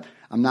stuff. But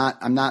I'm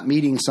not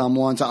meeting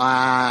someone. So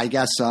I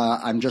guess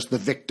I'm just the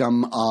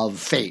victim of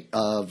fate,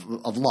 of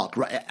luck.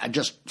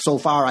 So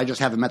far, I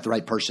just haven't met the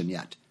right person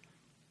yet.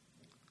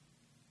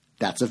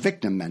 That's a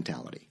victim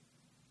mentality.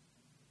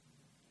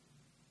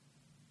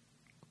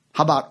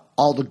 How about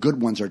all the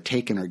good ones are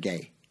taken or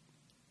gay?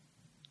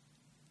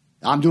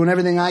 I'm doing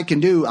everything I can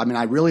do. I mean,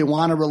 I really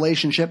want a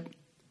relationship.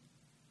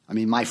 I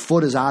mean, my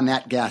foot is on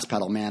that gas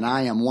pedal, man.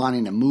 I am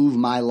wanting to move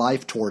my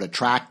life toward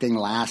attracting,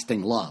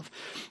 lasting love.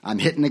 I'm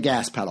hitting the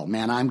gas pedal,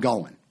 man. I'm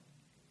going.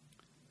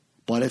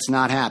 But it's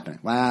not happening.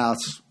 Well,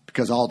 it's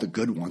because all the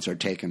good ones are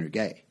taken or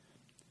gay.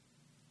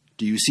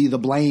 Do you see the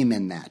blame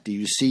in that? Do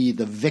you see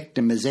the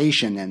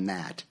victimization in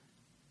that?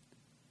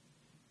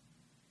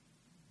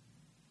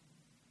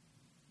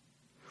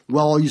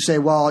 Well, you say,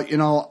 well, you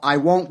know, I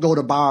won't go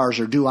to bars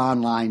or do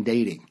online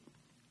dating.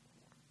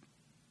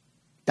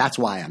 That's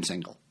why I'm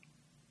single.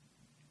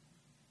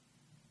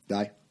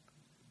 Okay?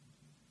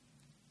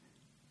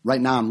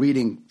 Right now I'm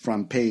reading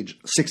from page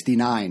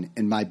 69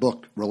 in my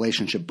book,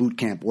 Relationship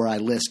Bootcamp, where I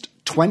list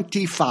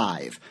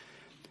 25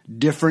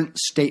 different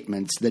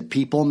statements that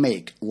people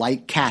make,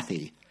 like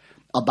Kathy,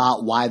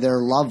 about why their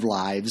love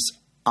lives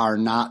are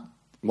not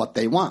what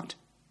they want.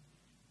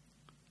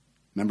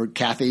 Remember,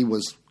 Kathy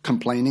was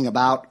complaining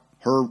about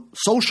her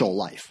social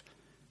life.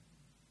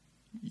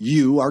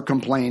 You are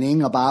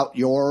complaining about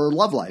your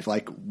love life.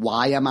 Like,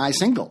 why am I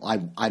single?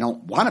 I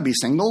don't want to be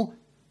single.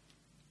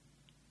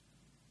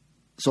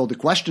 So the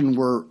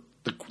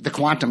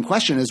quantum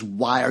question is,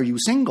 why are you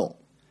single?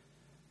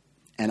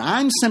 And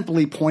I'm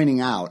simply pointing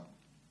out,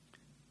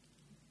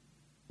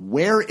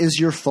 where is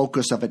your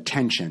focus of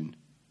attention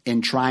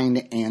in trying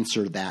to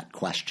answer that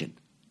question?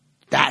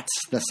 That's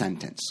the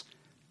sentence.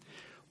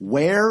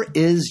 Where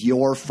is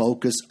your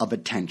focus of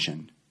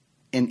attention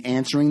in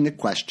answering the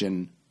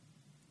question,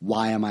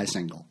 why am I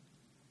single?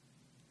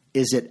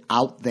 Is it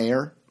out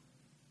there?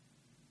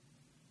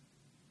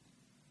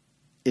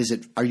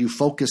 Are you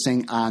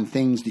focusing on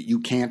things that you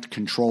can't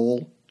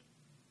control?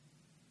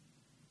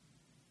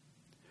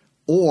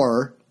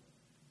 Or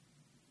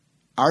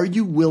are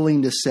you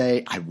willing to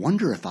say, I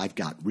wonder if I've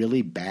got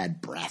really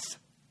bad breath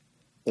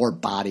or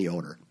body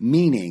odor?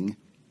 Meaning,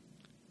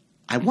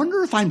 I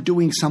wonder if I'm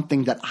doing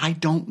something that I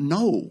don't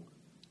know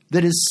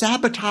that is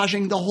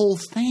sabotaging the whole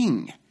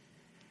thing.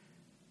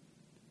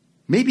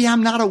 Maybe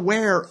I'm not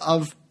aware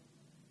of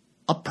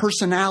a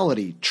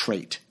personality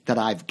trait that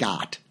I've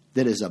got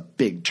that is a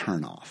big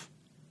turnoff.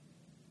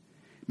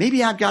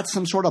 Maybe I've got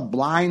some sort of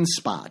blind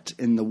spot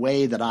in the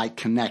way that I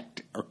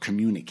connect or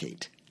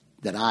communicate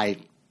that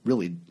I'm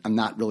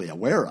not really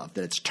aware of,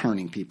 that it's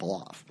turning people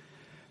off.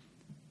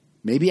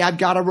 Maybe I've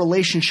got a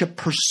relationship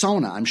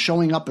persona. I'm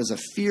showing up as a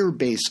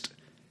fear-based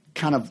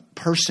kind of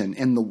person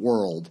in the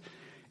world.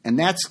 And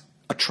that's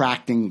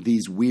attracting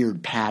these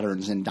weird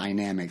patterns and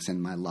dynamics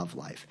in my love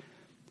life.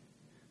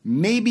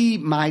 Maybe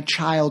my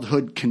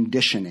childhood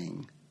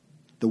conditioning,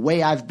 the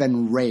way I've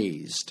been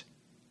raised,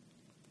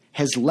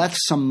 has left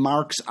some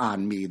marks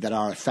on me that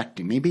are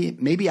affecting.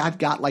 Maybe I've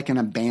got like an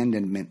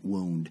abandonment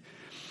wound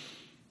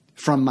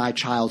from my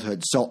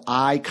childhood. So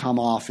I come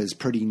off as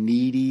pretty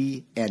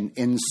needy and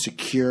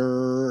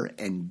insecure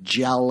and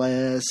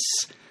jealous,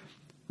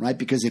 right?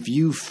 Because if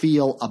you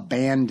feel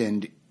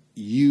abandoned,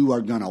 you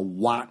are going to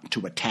want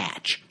to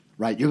attach,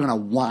 right? You're going to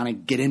want to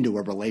get into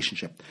a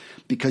relationship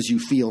because you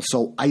feel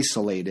so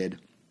isolated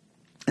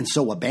and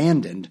so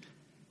abandoned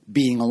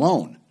being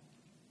alone.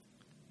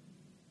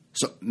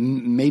 So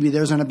maybe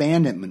there's an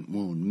abandonment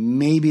wound.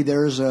 Maybe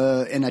there's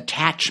an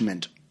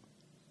attachment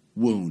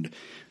wound.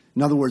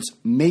 In other words,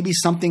 maybe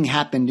something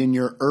happened in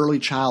your early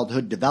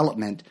childhood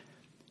development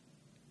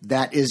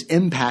that is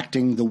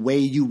impacting the way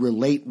you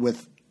relate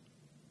with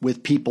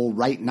people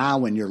right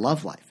now in your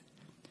love life.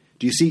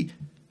 Do you see?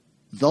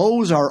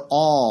 Those are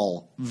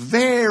all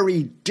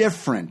very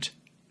different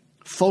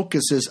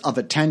focuses of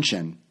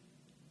attention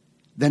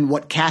than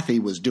what Kathy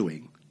was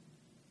doing.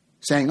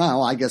 Saying,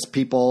 oh, I guess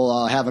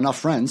people have enough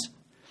friends.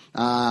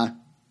 I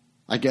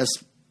guess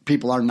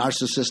people are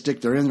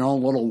narcissistic. They're in their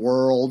own little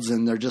worlds,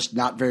 and they're just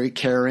not very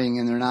caring,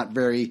 and they're not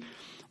very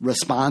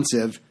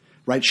responsive,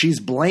 right? She's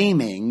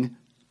blaming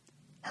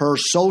her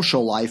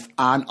social life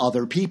on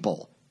other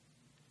people.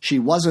 She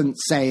wasn't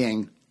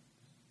saying,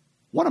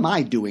 what am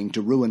I doing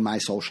to ruin my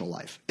social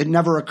life? It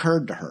never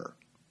occurred to her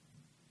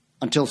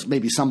until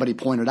maybe somebody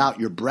pointed out,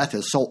 your breath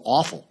is so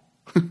awful.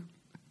 And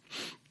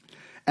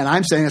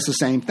I'm saying it's the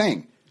same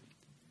thing.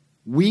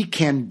 We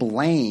can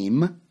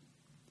blame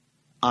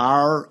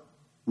our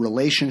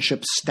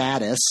relationship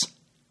status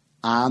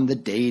on the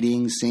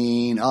dating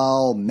scene.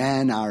 Oh,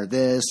 men are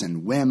this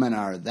and women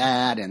are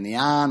that, and the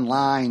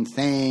online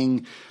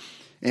thing,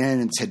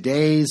 and in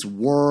today's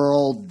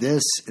world,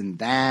 this and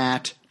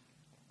that.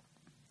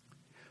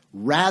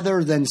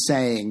 Rather than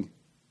saying,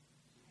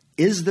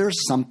 is there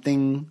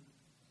something,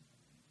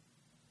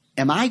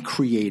 am I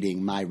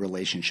creating my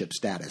relationship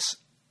status?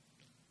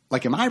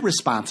 Like, am I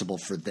responsible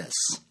for this,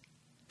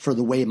 for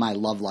the way my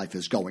love life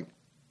is going?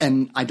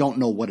 And I don't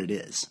know what it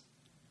is.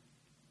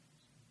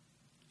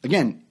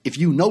 Again, if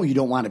you know you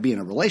don't want to be in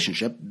a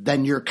relationship,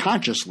 then you're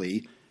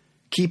consciously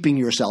keeping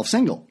yourself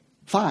single.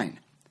 Fine.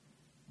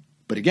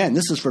 But again,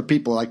 this is for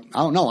people like, I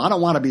don't know, I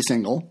don't want to be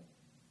single.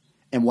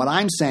 And what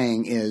I'm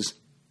saying is,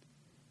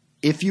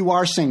 if you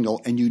are single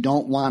and you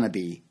don't want to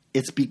be,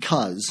 it's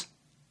because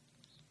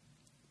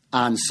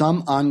on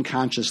some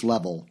unconscious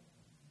level,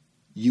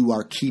 you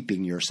are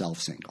keeping yourself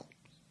single.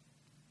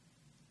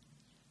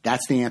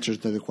 That's the answer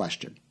to the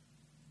question.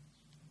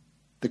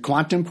 The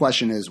quantum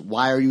question is,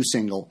 why are you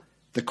single?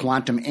 The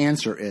quantum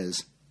answer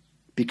is,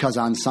 because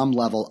on some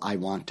level I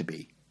want to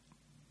be,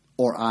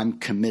 or I'm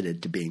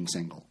committed to being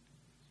single,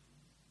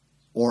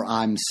 or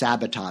I'm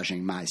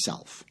sabotaging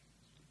myself.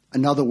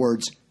 In other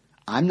words,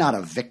 I'm not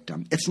a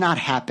victim. It's not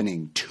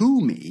happening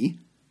to me.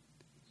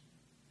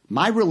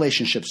 My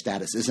relationship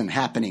status isn't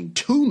happening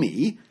to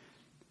me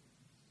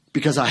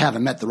because I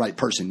haven't met the right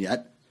person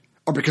yet,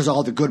 or because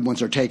all the good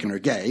ones are taken or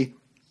gay,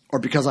 or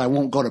because I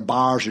won't go to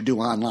bars or do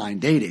online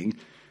dating.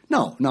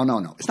 No.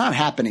 It's not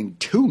happening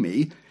to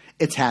me.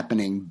 It's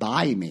happening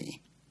by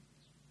me.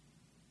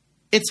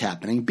 It's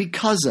happening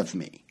because of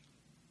me.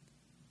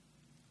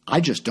 I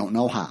just don't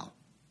know how.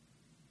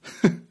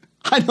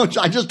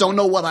 I just don't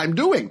know what I'm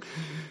doing.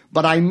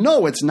 But I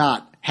know it's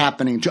not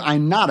happening to,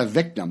 I'm not a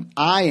victim.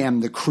 I am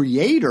the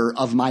creator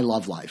of my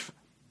love life.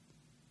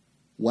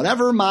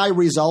 Whatever my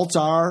results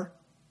are,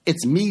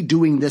 it's me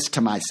doing this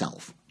to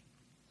myself.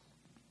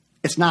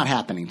 It's not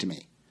happening to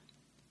me.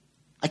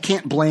 I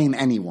can't blame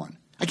anyone.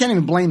 I can't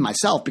even blame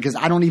myself because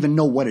I don't even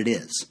know what it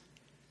is.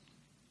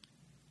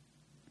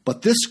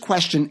 But this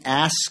question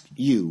asks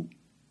you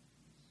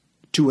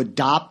to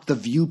adopt the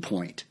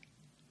viewpoint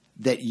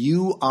that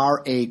you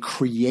are a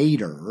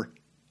creator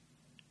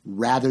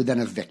rather than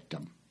a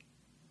victim.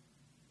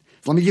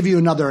 Let me give you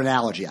another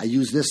analogy. I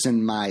use this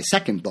in my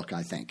second book,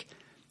 I think.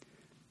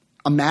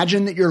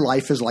 Imagine that your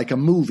life is like a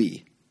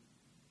movie,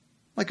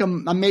 like a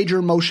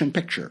major motion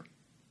picture,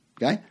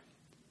 okay?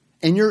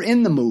 And you're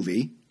in the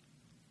movie.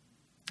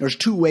 There's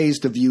two ways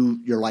to view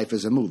your life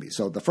as a movie.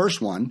 So the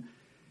first one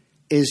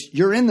is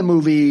you're in the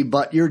movie,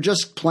 but you're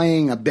just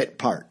playing a bit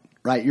part,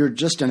 right? You're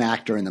just an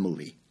actor in the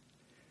movie.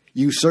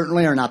 You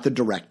certainly are not the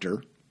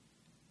director.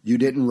 You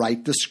didn't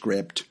write the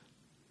script.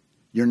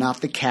 You're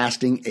not the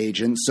casting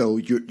agent, so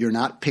you're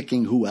not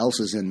picking who else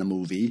is in the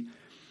movie.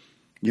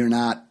 You're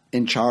not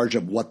in charge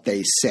of what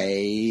they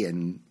say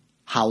and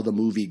how the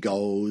movie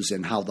goes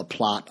and how the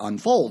plot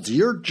unfolds.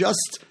 You're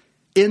just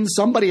in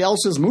somebody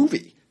else's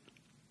movie.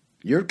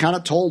 You're kind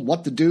of told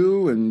what to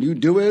do, and you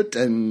do it,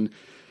 and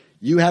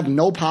you have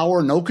no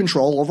power, no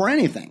control over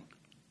anything.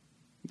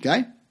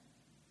 Okay?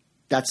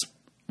 That's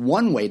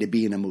one way to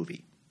be in a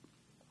movie.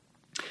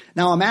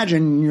 Now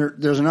imagine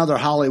there's another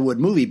Hollywood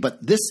movie,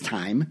 but this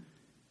time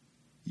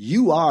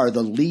you are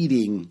the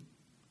leading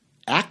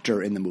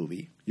actor in the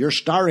movie. You're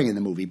starring in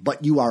the movie,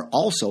 but you are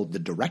also the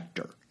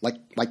director,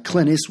 like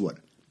Clint Eastwood.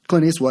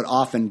 Clint Eastwood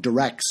often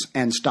directs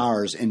and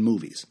stars in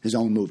movies, his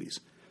own movies.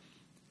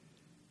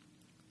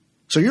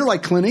 So you're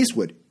like Clint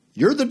Eastwood.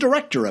 You're the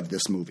director of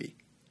this movie.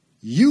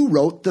 You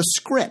wrote the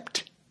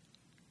script.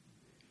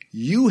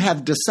 You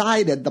have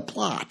decided the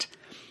plot,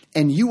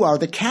 and you are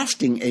the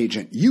casting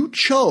agent. You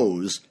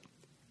chose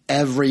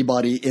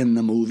everybody in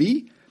the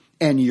movie,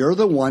 and you're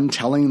the one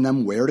telling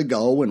them where to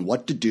go and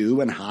what to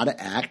do and how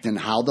to act and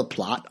how the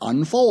plot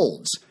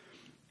unfolds.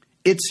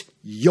 It's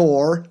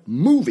your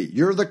movie.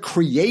 You're the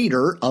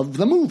creator of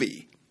the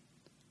movie.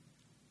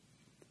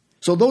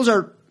 So those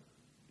are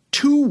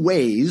two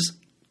ways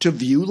to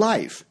view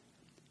life.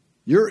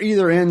 You're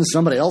either in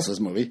somebody else's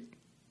movie,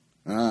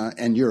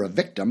 and you're a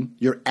victim.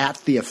 You're at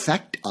the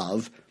effect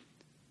of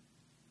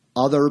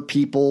other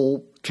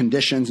people,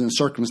 conditions, and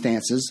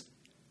circumstances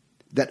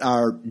that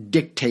are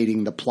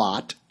dictating the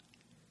plot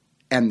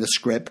and the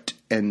script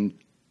and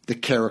the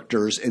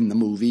characters in the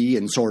movie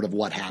and sort of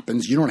what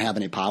happens. You don't have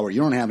any power.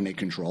 You don't have any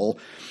control.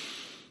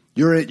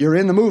 You're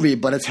in the movie,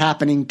 but it's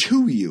happening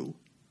to you.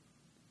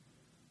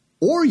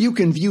 Or you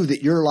can view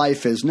that your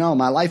life is, no,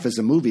 my life is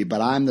a movie,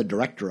 but I'm the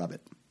director of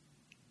it.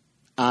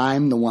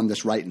 I'm the one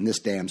that's writing this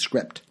damn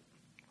script.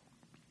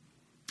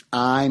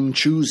 I'm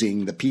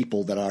choosing the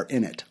people that are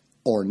in it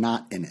or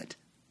not in it.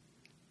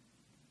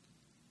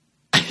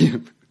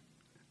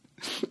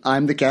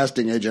 I'm the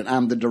casting agent.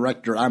 I'm the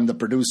director. I'm the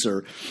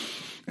producer.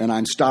 And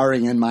I'm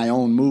starring in my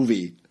own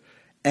movie.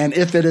 And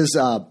if it's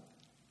a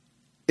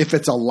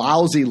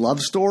lousy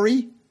love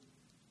story,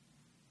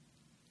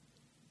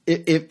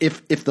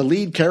 if the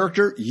lead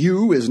character,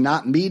 you, is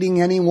not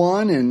meeting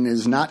anyone and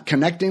is not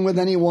connecting with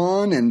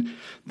anyone, and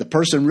the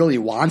person really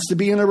wants to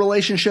be in a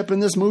relationship in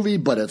this movie,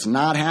 but it's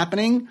not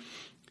happening,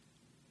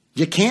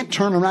 you can't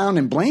turn around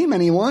and blame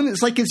anyone.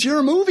 It's like it's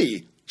your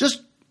movie.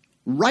 Just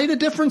write a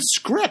different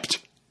script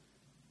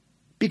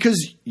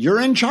because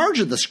you're in charge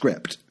of the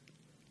script.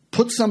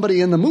 Put somebody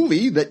in the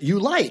movie that you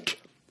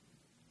like.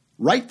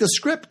 Write the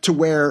script to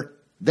where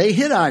they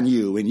hit on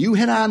you and you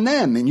hit on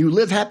them and you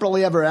live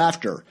happily ever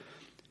after.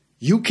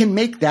 You can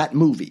make that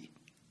movie.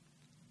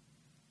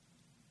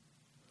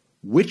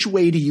 Which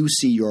way do you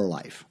see your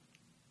life?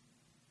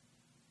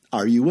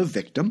 Are you a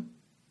victim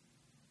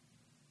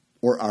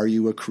or are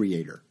you a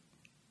creator?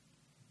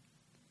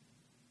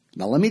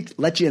 Now let me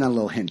let you in a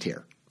little hint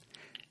here.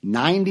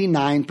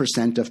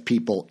 99% of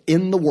people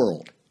in the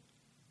world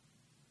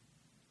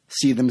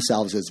see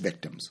themselves as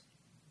victims.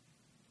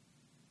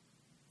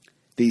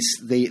 They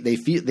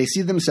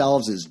see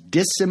themselves as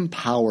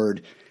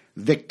disempowered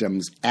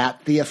victims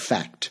at the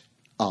effect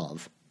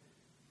of,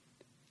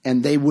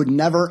 and they would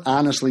never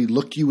honestly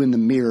look you in the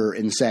mirror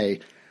and say,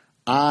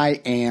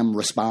 I am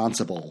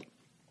responsible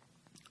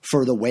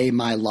for the way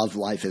my love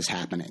life is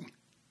happening.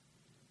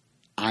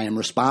 I am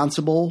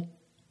responsible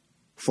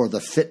for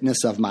the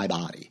fitness of my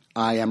body.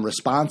 I am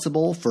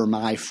responsible for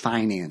my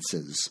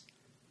finances.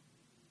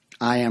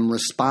 I am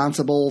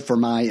responsible for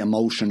my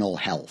emotional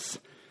health.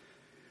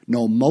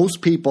 No,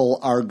 most people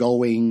are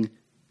going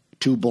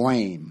to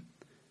blame.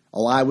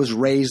 Oh, I was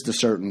raised a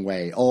certain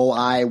way. Oh,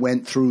 I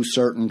went through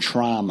certain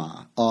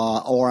trauma.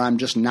 Or I'm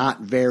just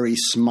not very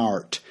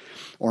smart.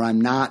 Or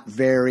I'm not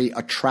very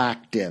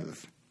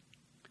attractive.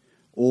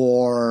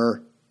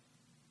 Or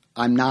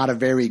I'm not a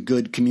very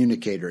good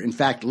communicator. In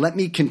fact, let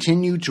me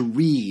continue to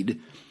read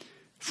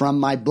from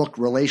my book,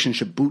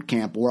 Relationship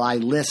Bootcamp, where I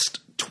list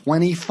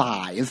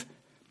 25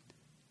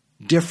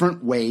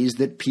 different ways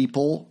that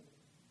people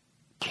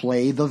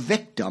play the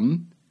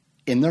victim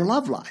in their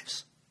love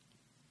lives.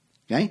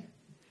 Okay?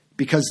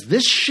 Because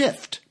this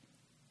shift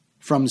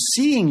from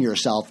seeing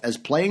yourself as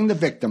playing the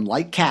victim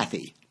like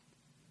Kathy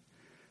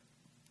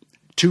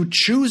to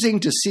choosing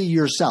to see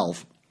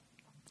yourself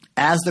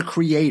as the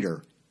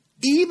creator,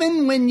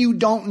 even when you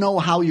don't know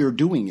how you're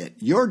doing it,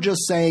 you're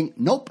just saying,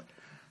 nope,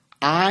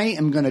 I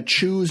am going to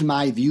choose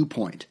my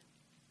viewpoint.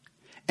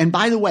 And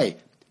by the way,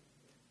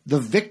 the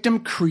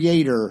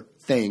victim-creator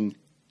thing,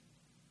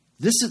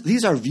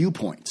 these are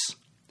viewpoints.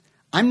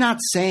 I'm not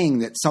saying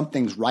that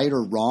something's right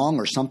or wrong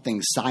or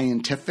something's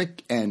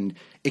scientific and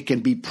it can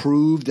be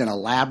proved in a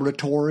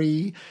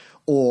laboratory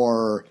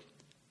or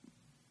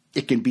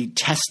it can be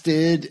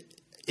tested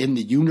in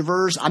the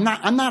universe. I'm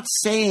not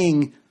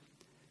saying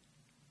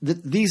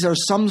that these are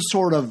some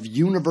sort of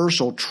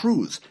universal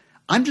truths.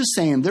 I'm just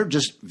saying they're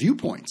just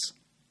viewpoints.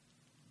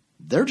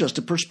 They're just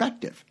a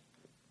perspective.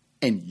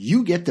 And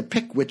you get to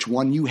pick which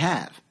one you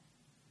have.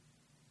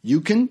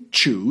 You can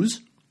choose.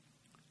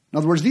 In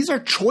other words, these are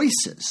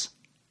choices.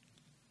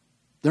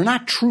 They're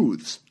not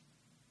truths.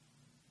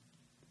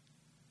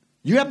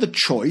 You have the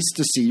choice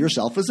to see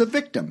yourself as a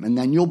victim, and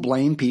then you'll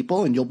blame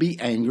people, and you'll be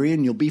angry,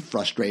 and you'll be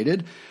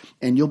frustrated,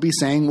 and you'll be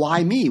saying,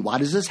 why me? Why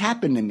does this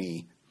happen to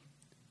me?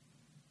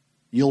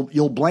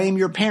 You'll blame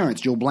your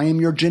parents. You'll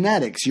blame your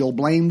genetics. You'll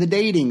blame the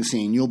dating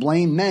scene. You'll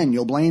blame men.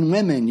 You'll blame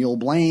women. You'll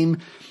blame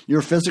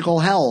your physical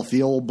health.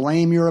 You'll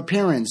blame your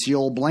appearance.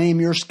 You'll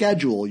blame your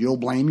schedule. You'll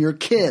blame your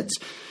kids.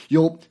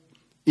 Your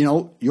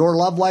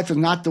love life is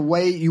not the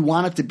way you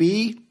want it to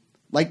be.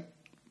 Like,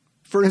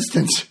 for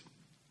instance,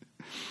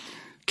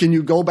 can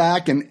you go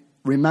back and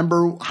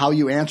remember how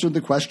you answered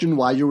the question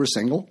why you were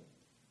single?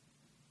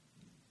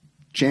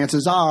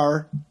 Chances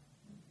are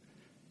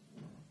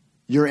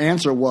your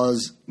answer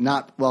was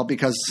not, well,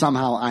 because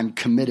somehow I'm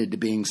committed to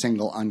being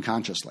single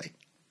unconsciously.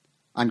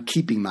 I'm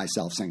keeping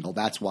myself single.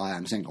 That's why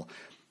I'm single.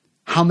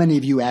 How many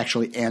of you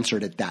actually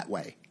answered it that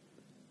way?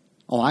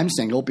 Oh, I'm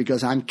single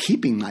because I'm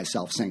keeping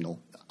myself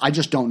single. I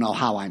just don't know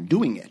how I'm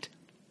doing it.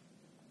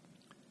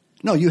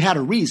 No, you had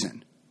a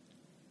reason.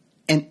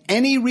 And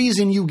any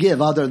reason you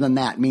give other than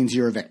that means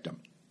you're a victim.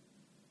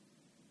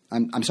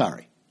 I'm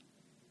sorry.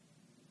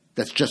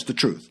 That's just the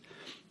truth.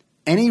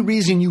 Any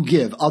reason you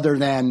give other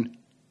than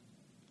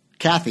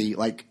Kathy,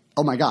 like,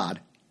 oh my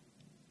God,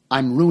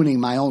 I'm ruining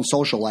my own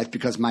social life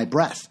because my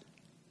breath.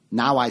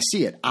 Now I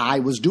see it. I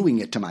was doing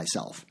it to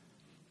myself.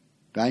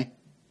 Okay?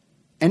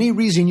 Any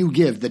reason you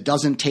give that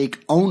doesn't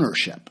take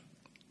ownership,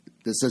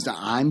 that says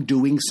I'm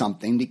doing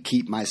something to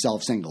keep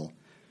myself single,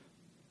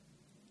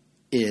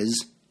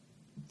 is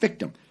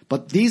victim.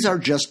 But these are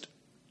just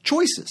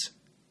choices.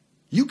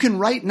 You can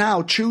right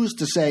now choose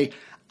to say,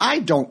 I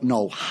don't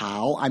know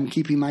how I'm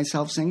keeping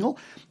myself single.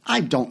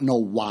 I don't know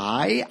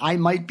why I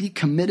might be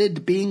committed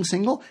to being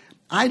single.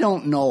 I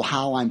don't know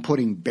how I'm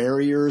putting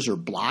barriers or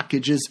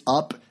blockages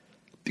up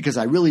because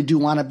I really do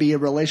want to be in a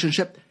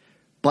relationship.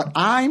 But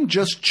I'm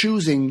just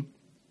choosing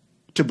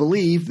to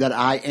believe that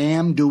I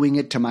am doing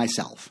it to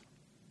myself.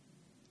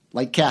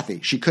 Like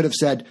Kathy, she could have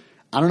said,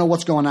 I don't know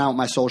what's going on with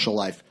my social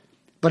life,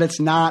 but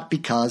it's not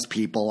because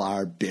people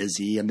are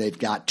busy and they've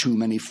got too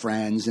many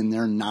friends and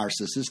they're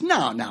narcissists.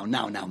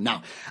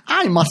 No.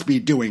 I must be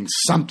doing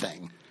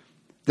something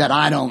that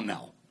I don't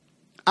know.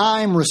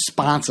 I'm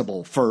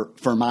responsible for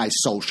my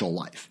social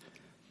life.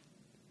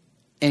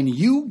 And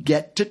you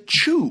get to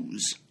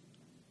choose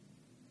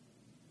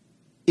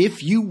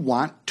if you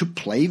want to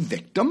play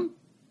victim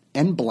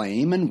and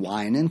blame and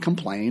whine and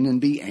complain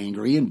and be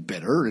angry and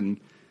bitter and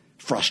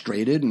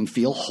frustrated and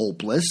feel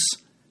hopeless,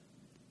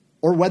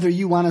 or whether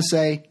you want to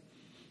say,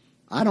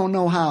 I don't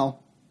know how,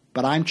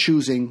 but I'm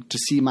choosing to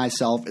see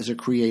myself as a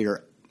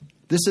creator.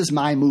 This is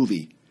my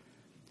movie.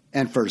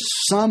 And for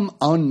some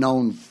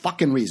unknown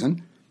fucking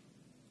reason,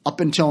 up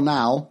until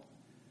now,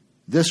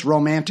 this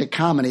romantic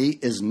comedy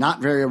is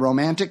not very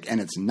romantic and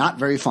it's not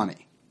very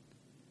funny.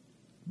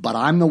 But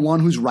I'm the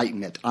one who's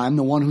writing it. I'm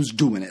the one who's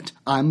doing it.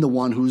 I'm the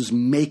one who's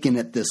making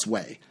it this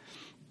way.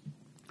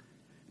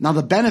 Now,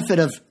 the benefit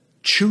of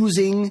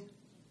choosing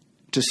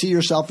to see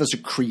yourself as a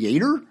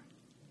creator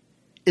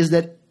is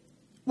that,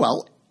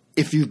 well,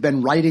 if you've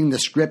been writing the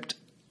script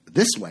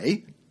this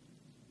way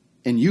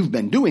and you've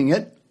been doing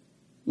it,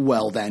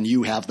 well, then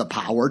you have the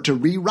power to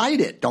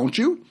rewrite it, don't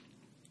you?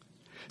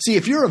 See,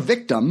 if you're a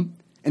victim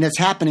and it's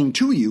happening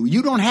to you,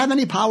 you don't have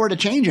any power to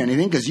change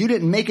anything because you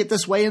didn't make it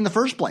this way in the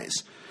first place.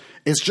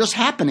 It's just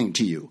happening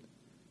to you.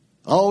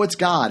 Oh, it's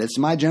God. It's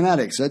my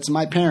genetics. It's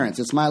my parents.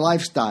 It's my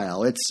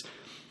lifestyle. It's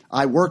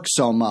I work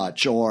so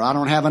much, or I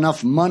don't have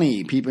enough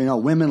money.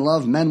 People, women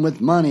love men with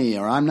money,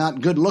 or I'm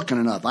not good looking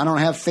enough. I don't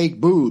have fake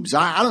boobs.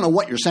 I don't know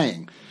what you're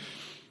saying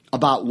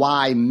about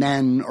why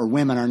men or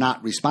women are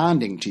not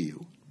responding to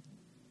you.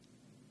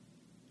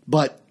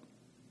 But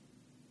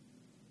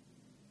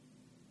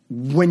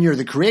when you're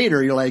the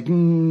creator, you're like,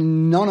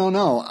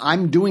 no.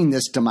 I'm doing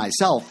this to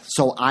myself,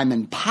 so I'm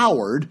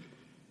empowered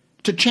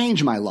to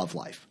change my love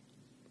life.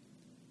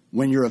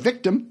 When you're a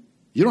victim,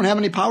 you don't have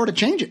any power to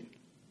change it.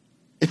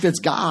 If it's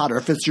God or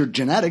if it's your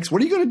genetics,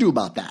 what are you going to do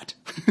about that?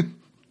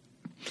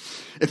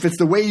 If it's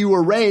the way you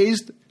were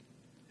raised,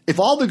 if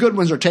all the good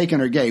ones are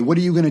taken or gay, what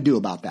are you going to do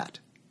about that?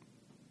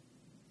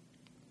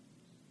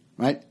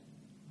 Right?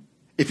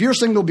 If you're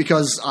single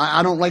because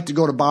I don't like to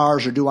go to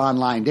bars or do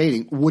online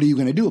dating, what are you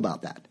going to do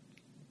about that?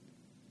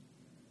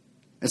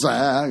 It's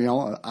like,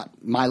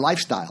 my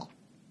lifestyle.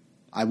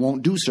 I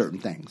won't do certain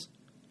things.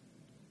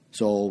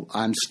 So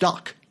I'm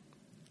stuck.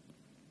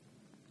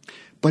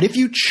 But if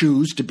you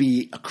choose to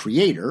be a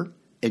creator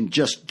and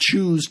just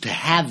choose to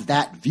have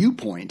that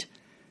viewpoint,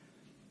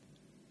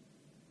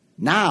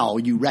 now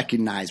you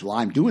recognize, well,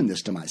 I'm doing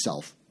this to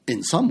myself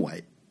in some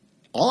way.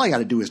 All I got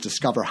to do is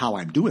discover how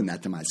I'm doing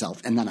that to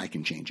myself, and then I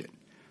can change it.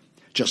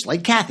 Just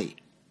like Kathy.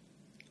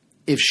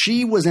 If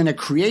she was in a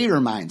creator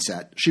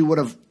mindset, she would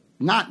have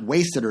not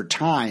wasted her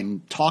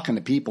time talking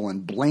to people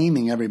and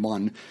blaming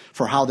everyone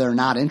for how they're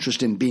not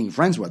interested in being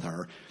friends with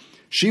her.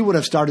 She would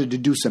have started to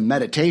do some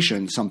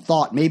meditation, some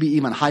thought, maybe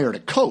even hired a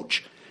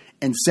coach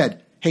and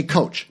said, hey,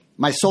 coach,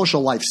 my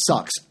social life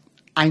sucks.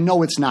 I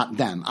know it's not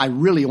them. I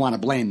really want to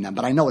blame them,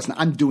 but I know it's not.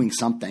 I'm doing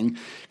something.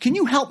 Can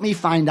you help me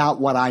find out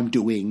what I'm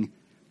doing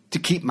to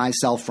keep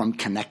myself from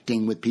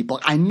connecting with people?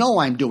 I know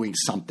I'm doing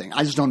something.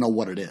 I just don't know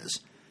what it is.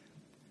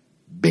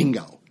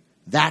 Bingo.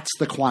 That's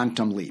the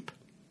quantum leap.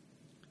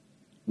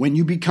 when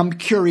you become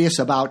curious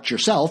about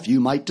yourself, you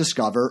might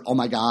discover, oh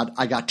my God,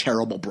 I got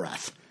terrible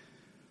breath.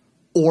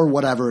 Or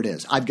whatever it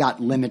is. I've got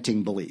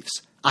limiting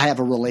beliefs. I have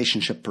a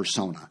relationship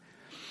persona.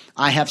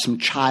 I have some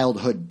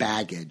childhood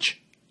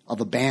baggage of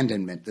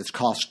abandonment that's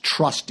caused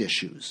trust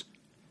issues.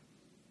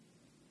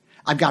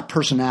 I've got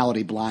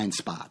personality blind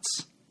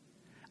spots.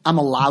 I'm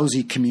a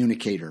lousy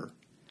communicator.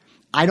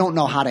 I don't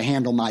know how to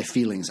handle my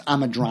feelings.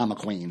 I'm a drama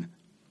queen.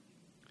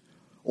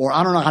 Or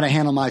I don't know how to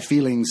handle my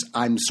feelings.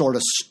 I'm sort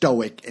of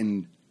stoic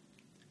and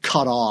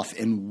cut off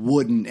and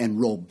wooden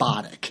and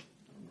robotic.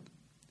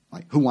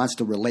 Like, who wants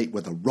to relate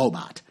with a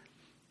robot?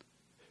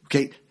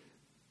 Okay,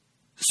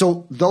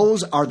 so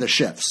those are the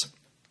shifts.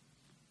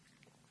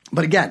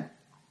 But again,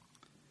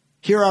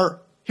 here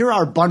are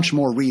a bunch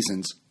more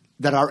reasons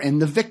that are in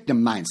the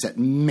victim mindset.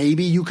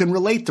 Maybe you can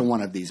relate to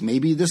one of these.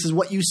 Maybe this is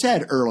what you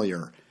said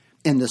earlier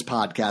in this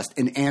podcast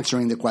in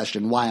answering the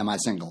question, why am I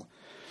single?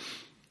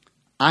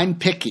 I'm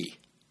picky.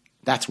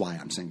 That's why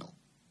I'm single.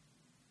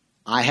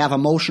 I have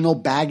emotional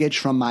baggage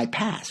from my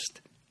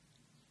past.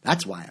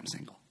 That's why I'm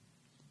single.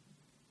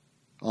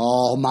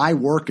 Oh, my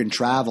work and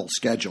travel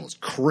schedule is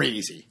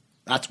crazy.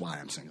 That's why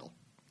I'm single.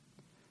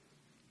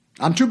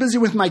 I'm too busy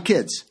with my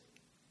kids.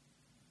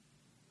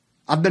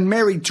 I've been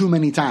married too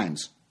many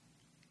times.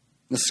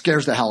 This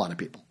scares the hell out of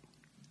people.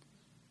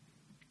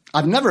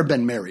 I've never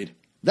been married.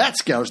 That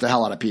scares the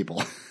hell out of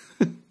people.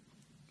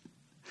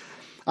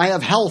 I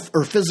have health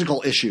or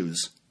physical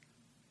issues.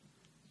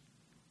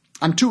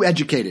 I'm too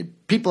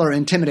educated. People are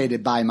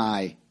intimidated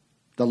by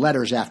the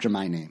letters after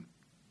my name.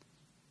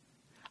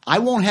 I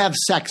won't have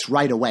sex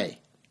right away.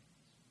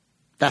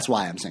 That's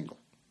why I'm single.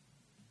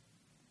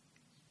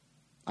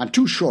 I'm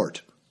too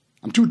short.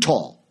 I'm too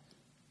tall.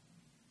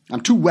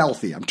 I'm too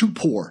wealthy. I'm too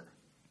poor.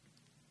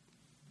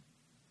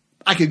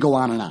 I could go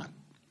on and on.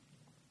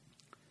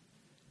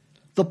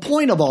 The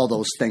point of all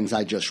those things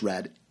I just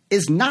read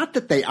is not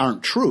that they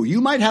aren't true. You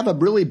might have a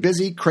really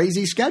busy,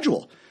 crazy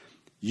schedule.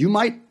 You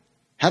might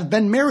have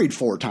been married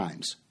 4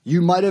 times.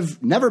 You might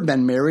have never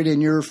been married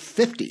and you're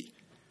 50.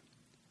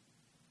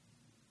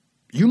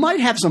 You might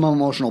have some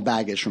emotional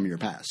baggage from your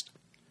past.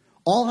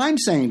 All I'm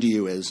saying to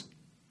you is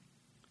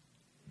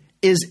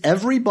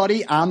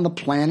everybody on the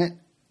planet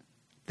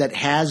that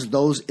has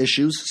those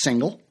issues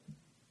single?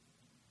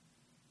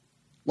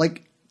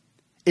 Like,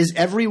 is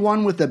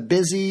everyone with a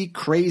busy,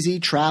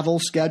 crazy travel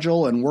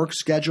schedule and work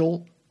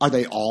schedule, are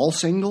they all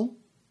single?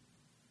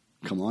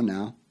 Come on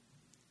now.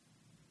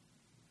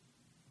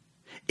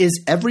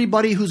 Is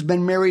everybody who's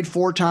been married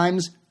 4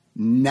 times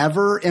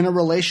never in a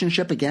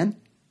relationship again?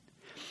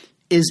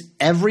 Is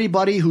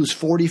everybody who's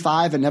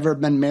 45 and never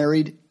been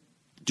married,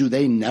 do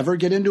they never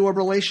get into a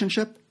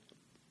relationship?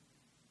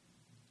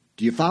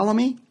 Do you follow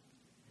me?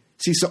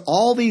 See, so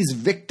all these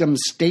victim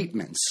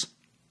statements,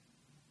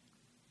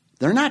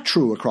 they're not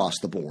true across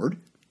the board.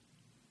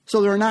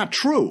 So they're not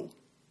true.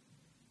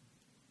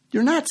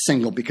 You're not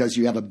single because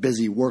you have a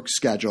busy work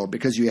schedule,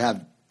 because you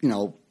have,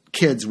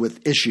 kids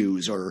with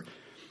issues, or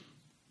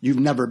you've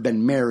never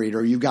been married,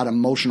 or you've got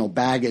emotional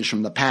baggage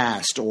from the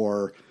past,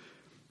 or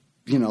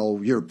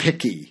you're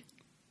picky.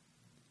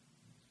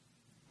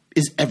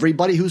 Is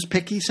everybody who's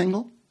picky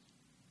single?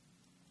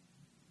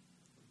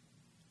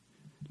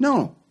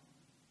 No.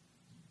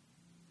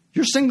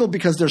 You're single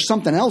because there's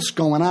something else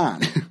going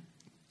on.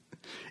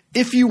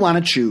 If you want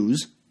to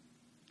choose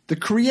the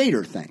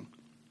creator thing.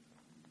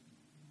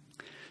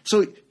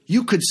 So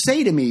you could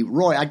say to me,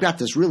 Roy, I've got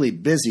this really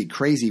busy,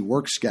 crazy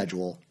work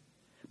schedule.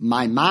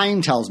 My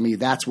mind tells me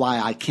that's why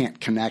I can't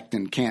connect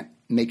and can't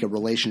make a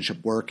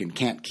relationship work and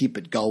can't keep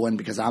it going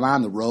because I'm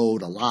on the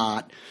road a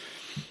lot.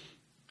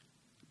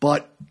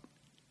 But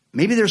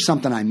maybe there's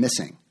something I'm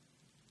missing.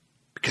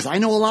 Because I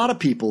know a lot of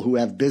people who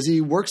have busy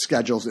work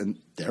schedules and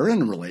they're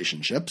in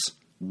relationships.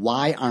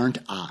 Why aren't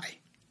I?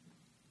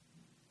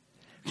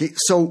 Okay,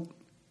 so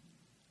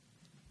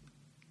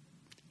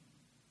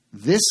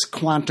this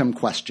quantum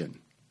question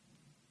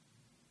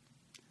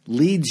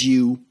leads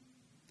you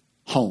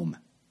home.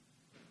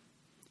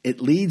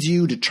 It leads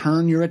you to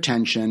turn your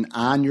attention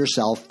on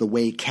yourself the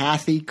way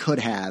Kathy could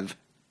have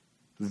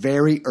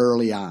very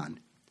early on.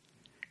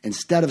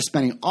 Instead of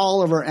spending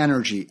all of her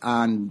energy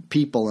on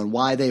people and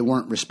why they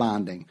weren't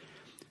responding,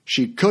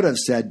 she could have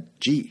said,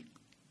 gee,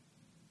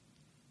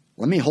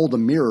 let me hold a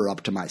mirror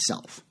up to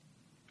myself.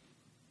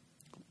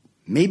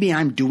 Maybe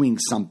I'm doing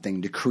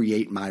something to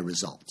create my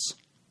results.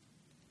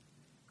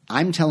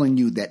 I'm telling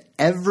you that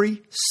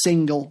every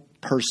single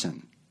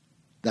person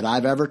that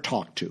I've ever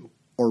talked to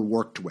or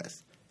worked with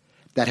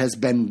that has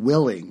been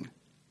willing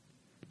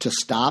to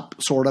stop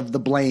sort of the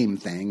blame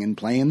thing and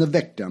playing the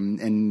victim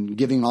and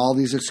giving all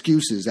these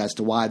excuses as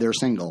to why they're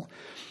single,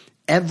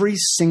 every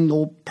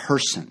single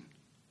person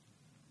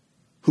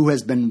who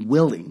has been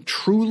willing,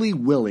 truly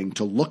willing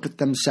to look at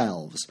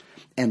themselves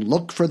and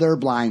look for their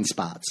blind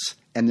spots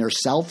and their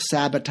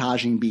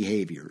self-sabotaging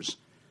behaviors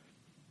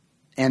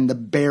and the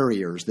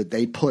barriers that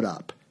they put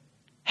up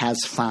has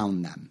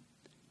found them.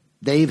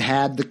 They've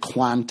had the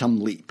quantum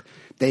leap.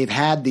 They've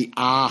had the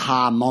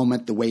aha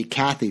moment the way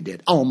Kathy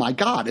did. Oh my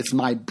God, it's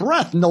my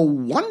breath. No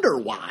wonder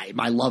why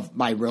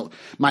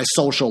my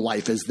social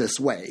life is this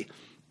way.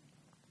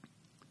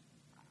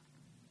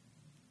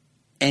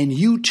 And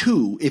you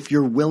too, if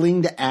you're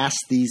willing to ask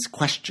these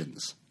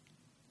questions,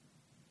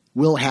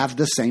 will have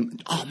the same,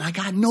 oh my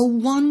God, no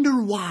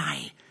wonder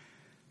why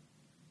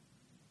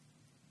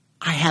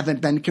I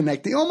haven't been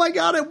connecting. Oh my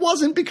God, it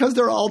wasn't because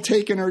they're all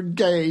taken or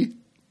gay.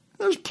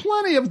 There's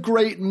plenty of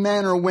great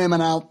men or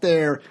women out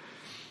there.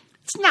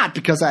 It's not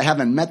because I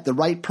haven't met the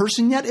right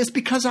person yet. It's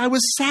because I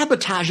was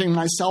sabotaging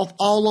myself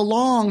all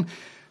along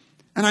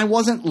and I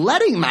wasn't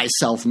letting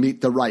myself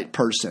meet the right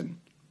person.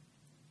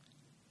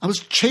 I was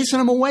chasing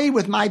them away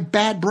with my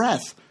bad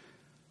breath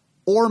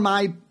or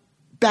my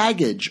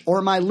baggage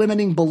or my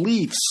limiting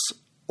beliefs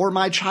or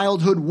my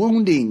childhood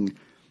wounding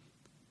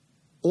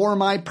or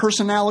my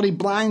personality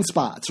blind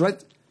spots,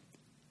 right?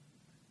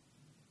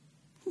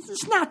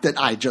 It's not that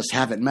I just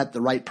haven't met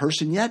the right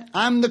person yet.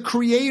 I'm the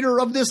creator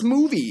of this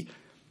movie.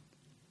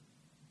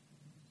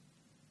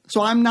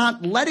 So I'm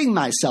not letting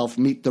myself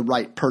meet the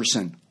right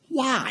person.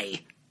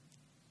 Why?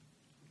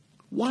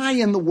 Why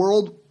in the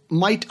world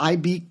might I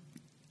be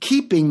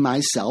keeping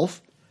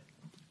myself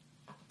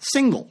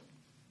single?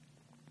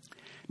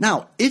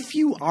 Now, if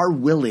you are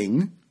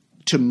willing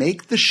to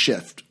make the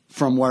shift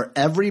from where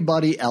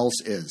everybody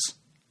else is,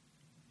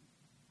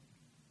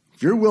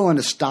 if you're willing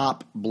to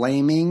stop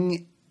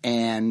blaming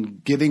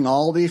and giving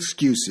all the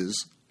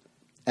excuses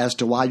as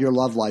to why your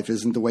love life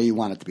isn't the way you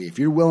want it to be, if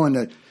you're willing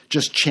to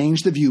just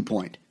change the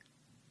viewpoint,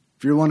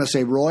 if you're willing to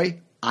say, Roy,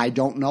 I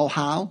don't know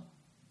how,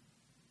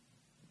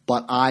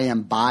 but I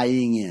am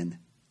buying in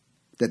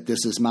that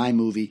this is my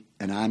movie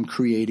and I'm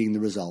creating the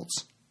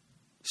results.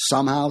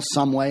 Somehow,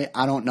 some way,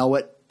 I don't know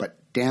it, but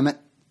damn it,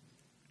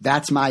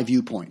 that's my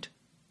viewpoint.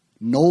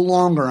 No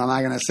longer am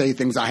I going to say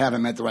things I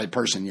haven't met the right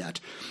person yet.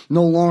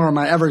 No longer am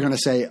I ever going to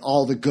say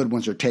all the good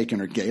ones are taken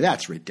or gay.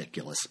 That's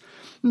ridiculous.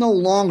 No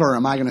longer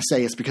am I going to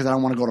say it's because I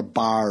don't want to go to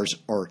bars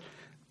or,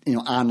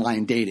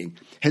 online dating.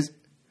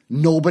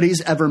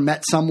 Nobody's ever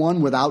met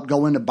someone without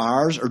going to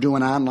bars or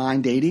doing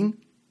online dating.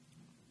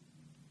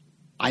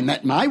 I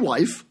met my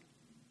wife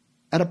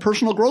at a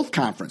personal growth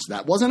conference.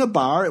 That wasn't a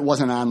bar. It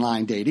wasn't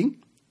online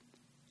dating.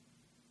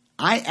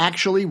 I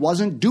actually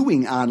wasn't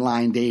doing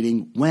online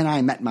dating when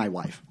I met my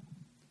wife.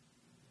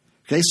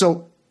 Okay,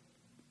 so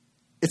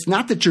it's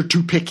not that you're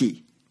too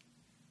picky.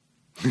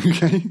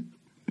 Okay?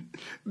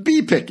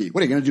 Be picky.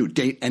 What are you going to do?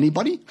 Date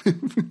anybody?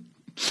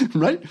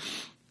 Right?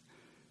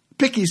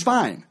 Picky's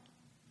fine.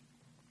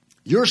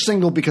 You're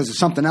single because of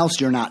something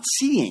else you're not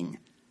seeing.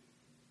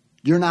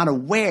 You're not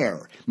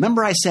aware.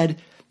 Remember I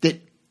said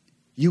that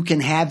you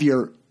can have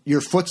your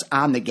foot's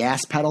on the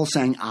gas pedal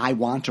saying, I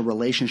want a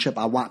relationship.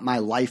 I want my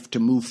life to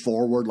move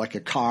forward like a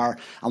car.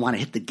 I want to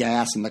hit the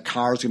gas and the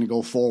car's going to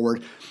go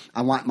forward.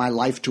 I want my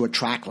life to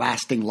attract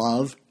lasting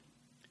love.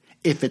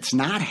 If it's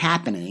not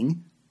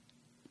happening,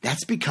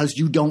 that's because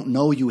you don't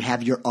know you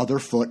have your other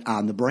foot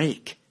on the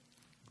brake.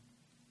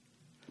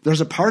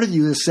 There's a part of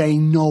you that's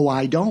saying, no,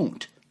 I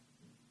don't.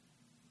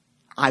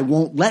 I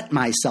won't let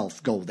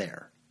myself go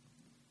there.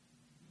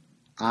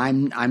 I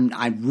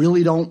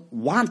really don't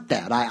want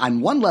that.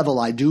 On one level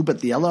I do, but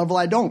the other level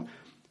I don't.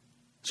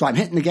 So I'm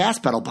hitting the gas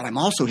pedal, but I'm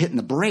also hitting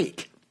the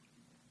brake.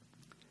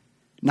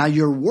 Now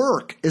your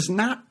work is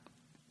not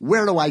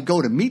where do I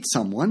go to meet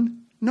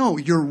someone? No,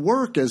 your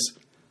work is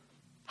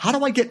how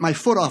do I get my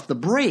foot off the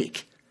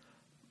brake?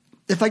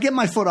 If I get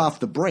my foot off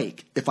the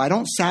brake, if I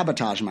don't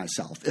sabotage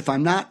myself, if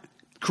I'm not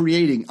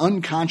creating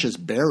unconscious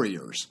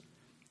barriers,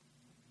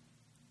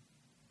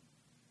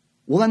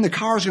 well, then the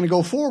car is going to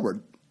go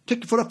forward.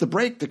 Take your foot off the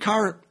brake, the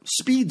car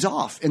speeds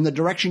off in the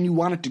direction you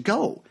want it to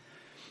go.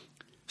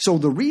 So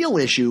the real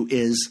issue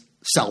is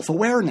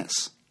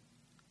self-awareness.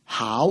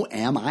 How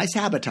am I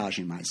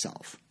sabotaging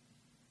myself?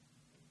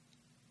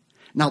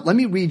 Now, let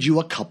me read you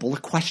a couple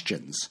of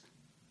questions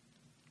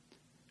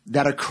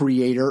that a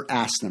creator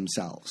asks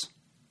themselves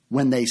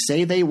when they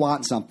say they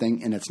want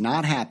something and it's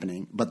not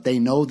happening, but they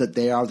know that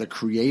they are the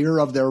creator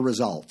of their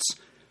results.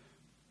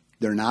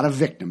 They're not a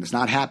victim. It's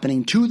not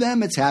happening to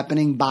them. It's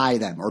happening by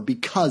them or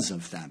because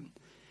of them.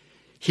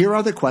 Here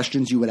are the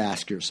questions you would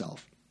ask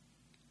yourself.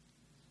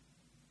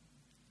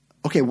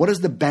 Okay, what is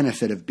the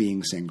benefit of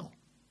being single?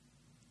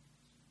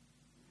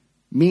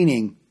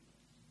 Meaning,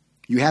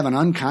 you have an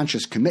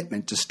unconscious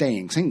commitment to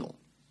staying single.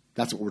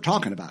 That's what we're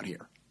talking about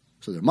here.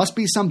 So there must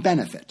be some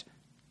benefit.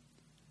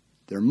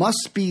 There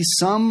must be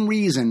some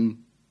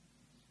reason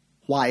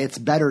why it's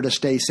better to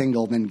stay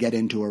single than get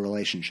into a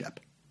relationship.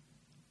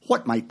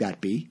 What might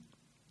that be?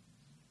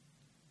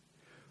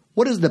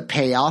 What is the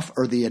payoff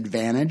or the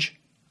advantage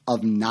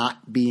of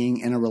not being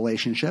in a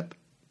relationship?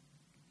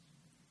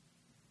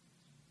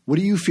 What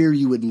do you fear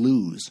you would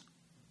lose?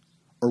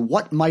 Or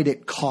what might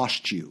it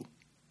cost you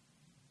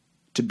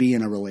to be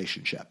in a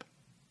relationship?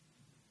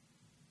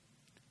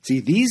 See,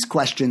 these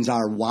questions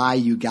are why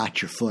you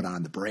got your foot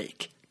on the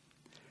brake.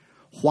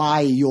 Why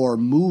your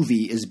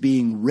movie is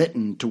being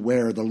written to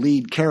where the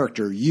lead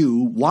character,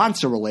 you,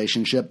 wants a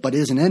relationship but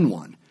isn't in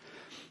one.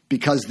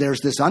 because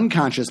there's this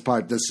unconscious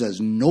part that says,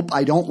 nope,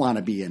 I don't want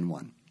to be in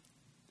one.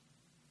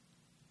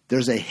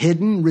 There's a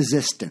hidden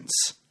resistance.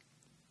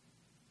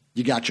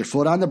 You got your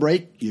foot on the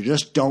brake, you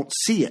just don't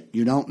see it,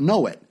 you don't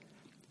know it.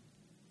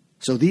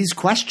 So these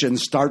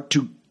questions start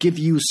to give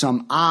you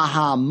some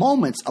aha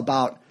moments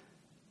about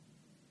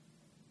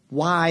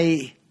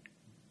why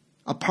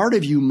a part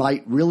of you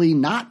might really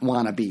not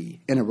want to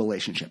be in a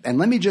relationship. And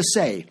let me just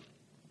say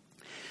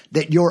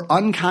that your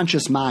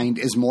unconscious mind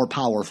is more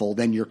powerful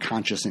than your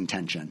conscious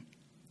intention.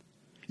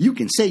 You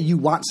can say you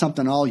want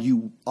something all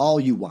you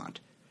want.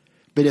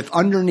 But if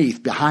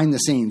underneath, behind the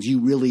scenes, you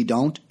really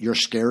don't, you're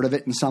scared of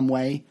it in some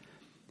way,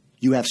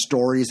 you have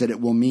stories that it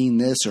will mean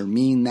this or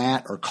mean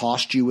that or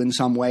cost you in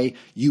some way,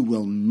 you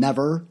will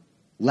never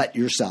let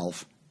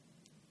yourself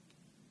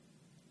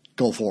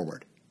go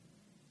forward.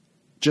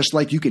 Just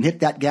like you can hit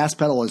that gas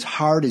pedal as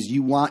hard as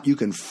you want, you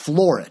can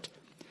floor it.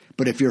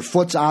 But if your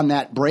foot's on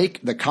that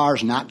brake, the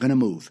car's not going to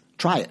move.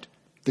 Try it.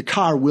 The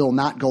car will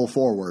not go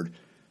forward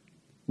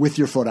with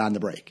your foot on the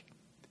brake.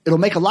 It'll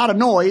make a lot of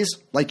noise,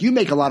 like you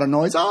make a lot of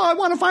noise. Oh, I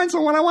want to find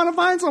someone, I want to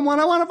find someone,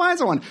 I want to find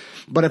someone.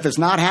 But if it's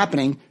not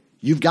happening,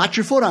 you've got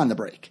your foot on the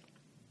brake.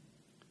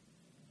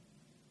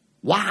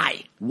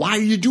 Why? Why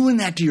are you doing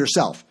that to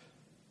yourself?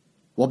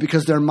 Well,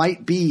 because there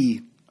might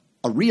be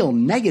a real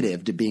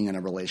negative to being in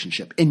a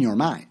relationship in your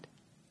mind.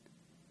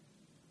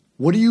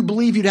 What do you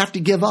believe you'd have to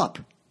give up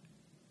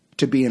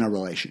to be in a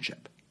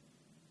relationship?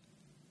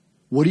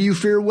 What do you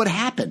fear would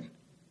happen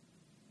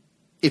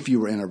if you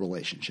were in a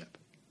relationship?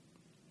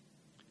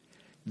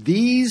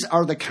 These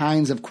are the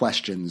kinds of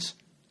questions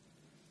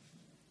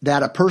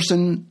that a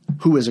person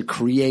who is a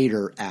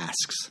creator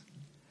asks.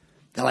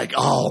 They're like,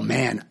 oh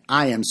man,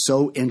 I am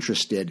so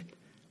interested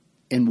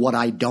in what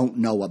I don't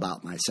know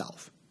about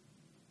myself.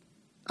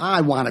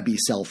 I want to be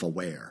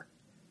self-aware.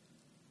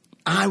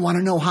 I want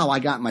to know how I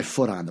got my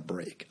foot on the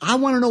brake. I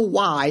want to know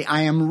why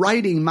I am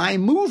writing my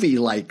movie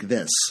like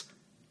this.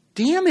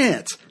 Damn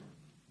it.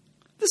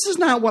 This is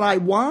not what I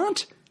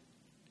want.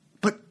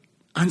 But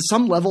on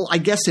some level, I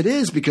guess it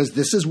is, because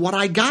this is what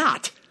I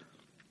got.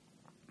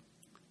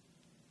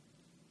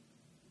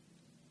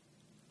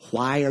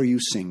 Why are you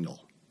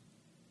single?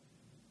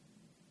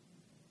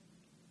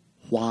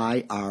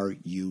 Why are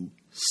you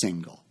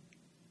single?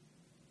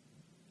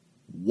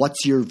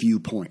 What's your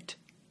viewpoint?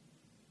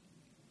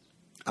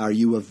 Are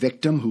you a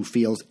victim who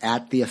feels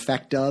at the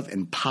effect of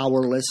and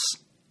powerless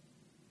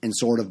and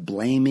sort of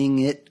blaming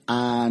it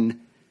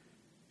on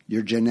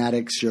your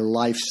genetics, your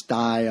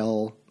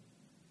lifestyle,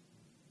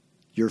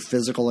 your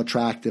physical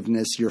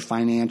attractiveness, your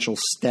financial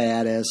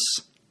status,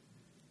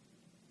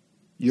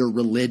 your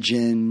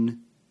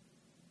religion,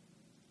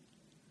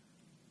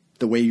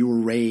 the way you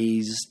were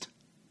raised,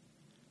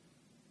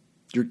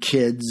 your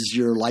kids,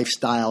 your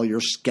lifestyle,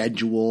 your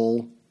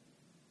schedule?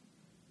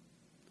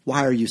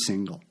 Why are you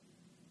single?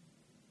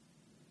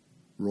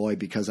 Roy,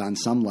 because on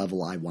some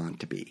level I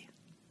want to be.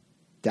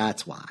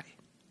 That's why.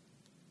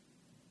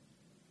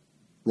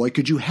 Roy,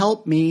 could you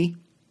help me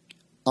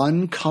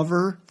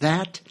uncover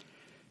that?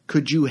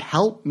 Could you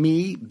help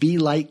me be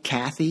like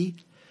Kathy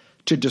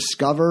to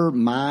discover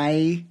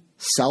my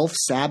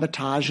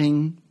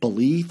self-sabotaging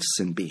beliefs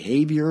and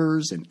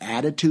behaviors and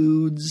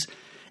attitudes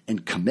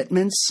and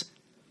commitments?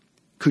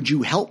 Could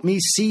you help me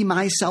see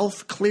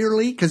myself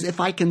clearly? Because if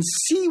I can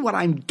see what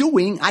I'm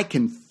doing, I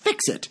can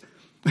fix it.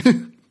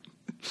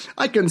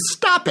 I can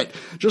stop it.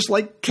 Just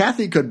like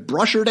Kathy could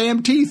brush her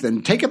damn teeth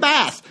and take a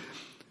bath.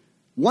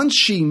 Once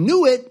she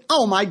knew it,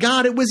 oh my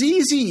God, it was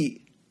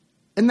easy.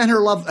 And then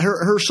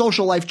her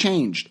social life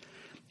changed.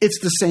 It's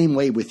the same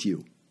way with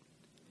you.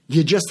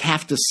 You just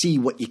have to see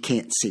what you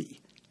can't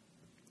see.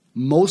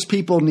 Most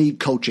people need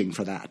coaching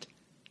for that.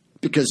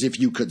 Because if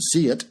you could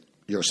see it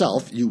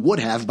yourself, you would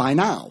have by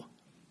now.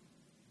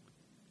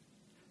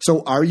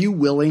 So are you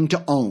willing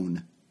to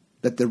own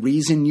that the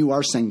reason you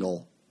are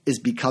single is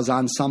because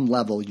on some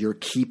level you're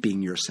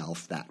keeping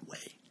yourself that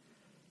way?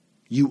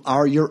 You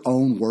are your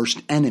own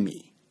worst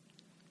enemy.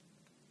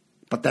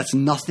 But that's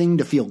nothing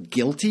to feel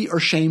guilty or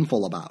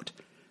shameful about.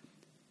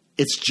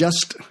 It's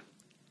just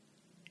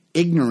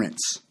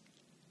ignorance.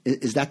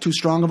 Is that too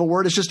strong of a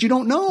word? It's just you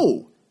don't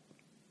know.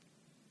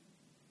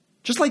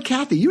 Just like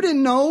Kathy, you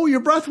didn't know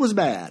your breath was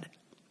bad.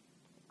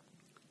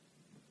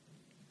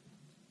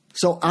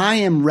 So I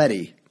am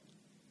ready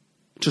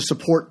to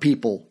support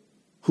people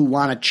who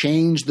want to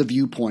change the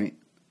viewpoint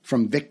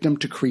from victim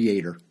to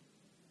creator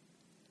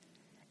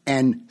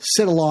and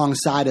sit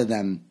alongside of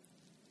them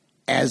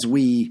as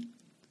we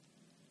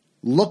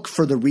look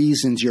for the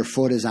reasons your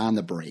foot is on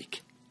the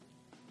brake.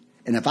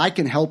 And if I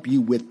can help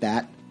you with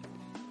that,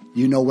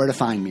 you know where to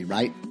find me,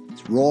 right?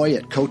 It's Roy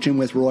at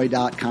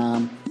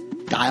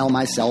coachingwithroy.com. Dial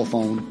my cell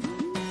phone,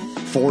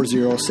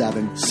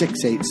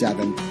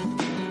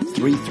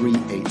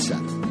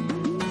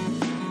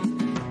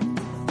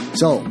 407-687-3387.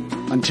 So,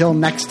 until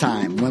next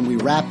time, when we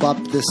wrap up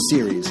this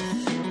series,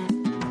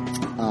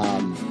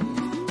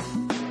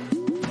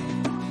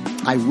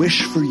 I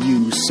wish for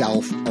you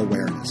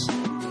self-awareness.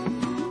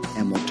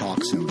 And we'll talk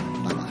soon.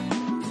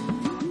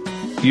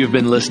 Bye-bye. You've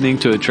been listening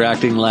to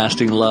Attracting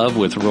Lasting Love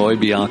with Roy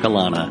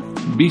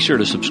Biancalana. Be sure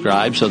to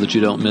subscribe so that you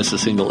don't miss a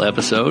single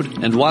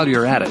episode. And while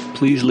you're at it,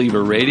 please leave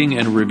a rating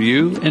and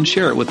review and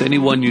share it with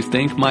anyone you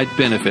think might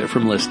benefit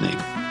from listening.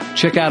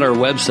 Check out our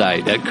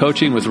website at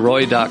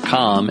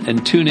coachingwithroy.com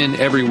and tune in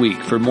every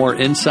week for more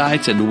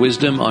insights and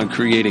wisdom on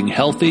creating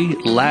healthy,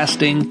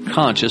 lasting,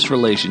 conscious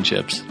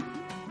relationships.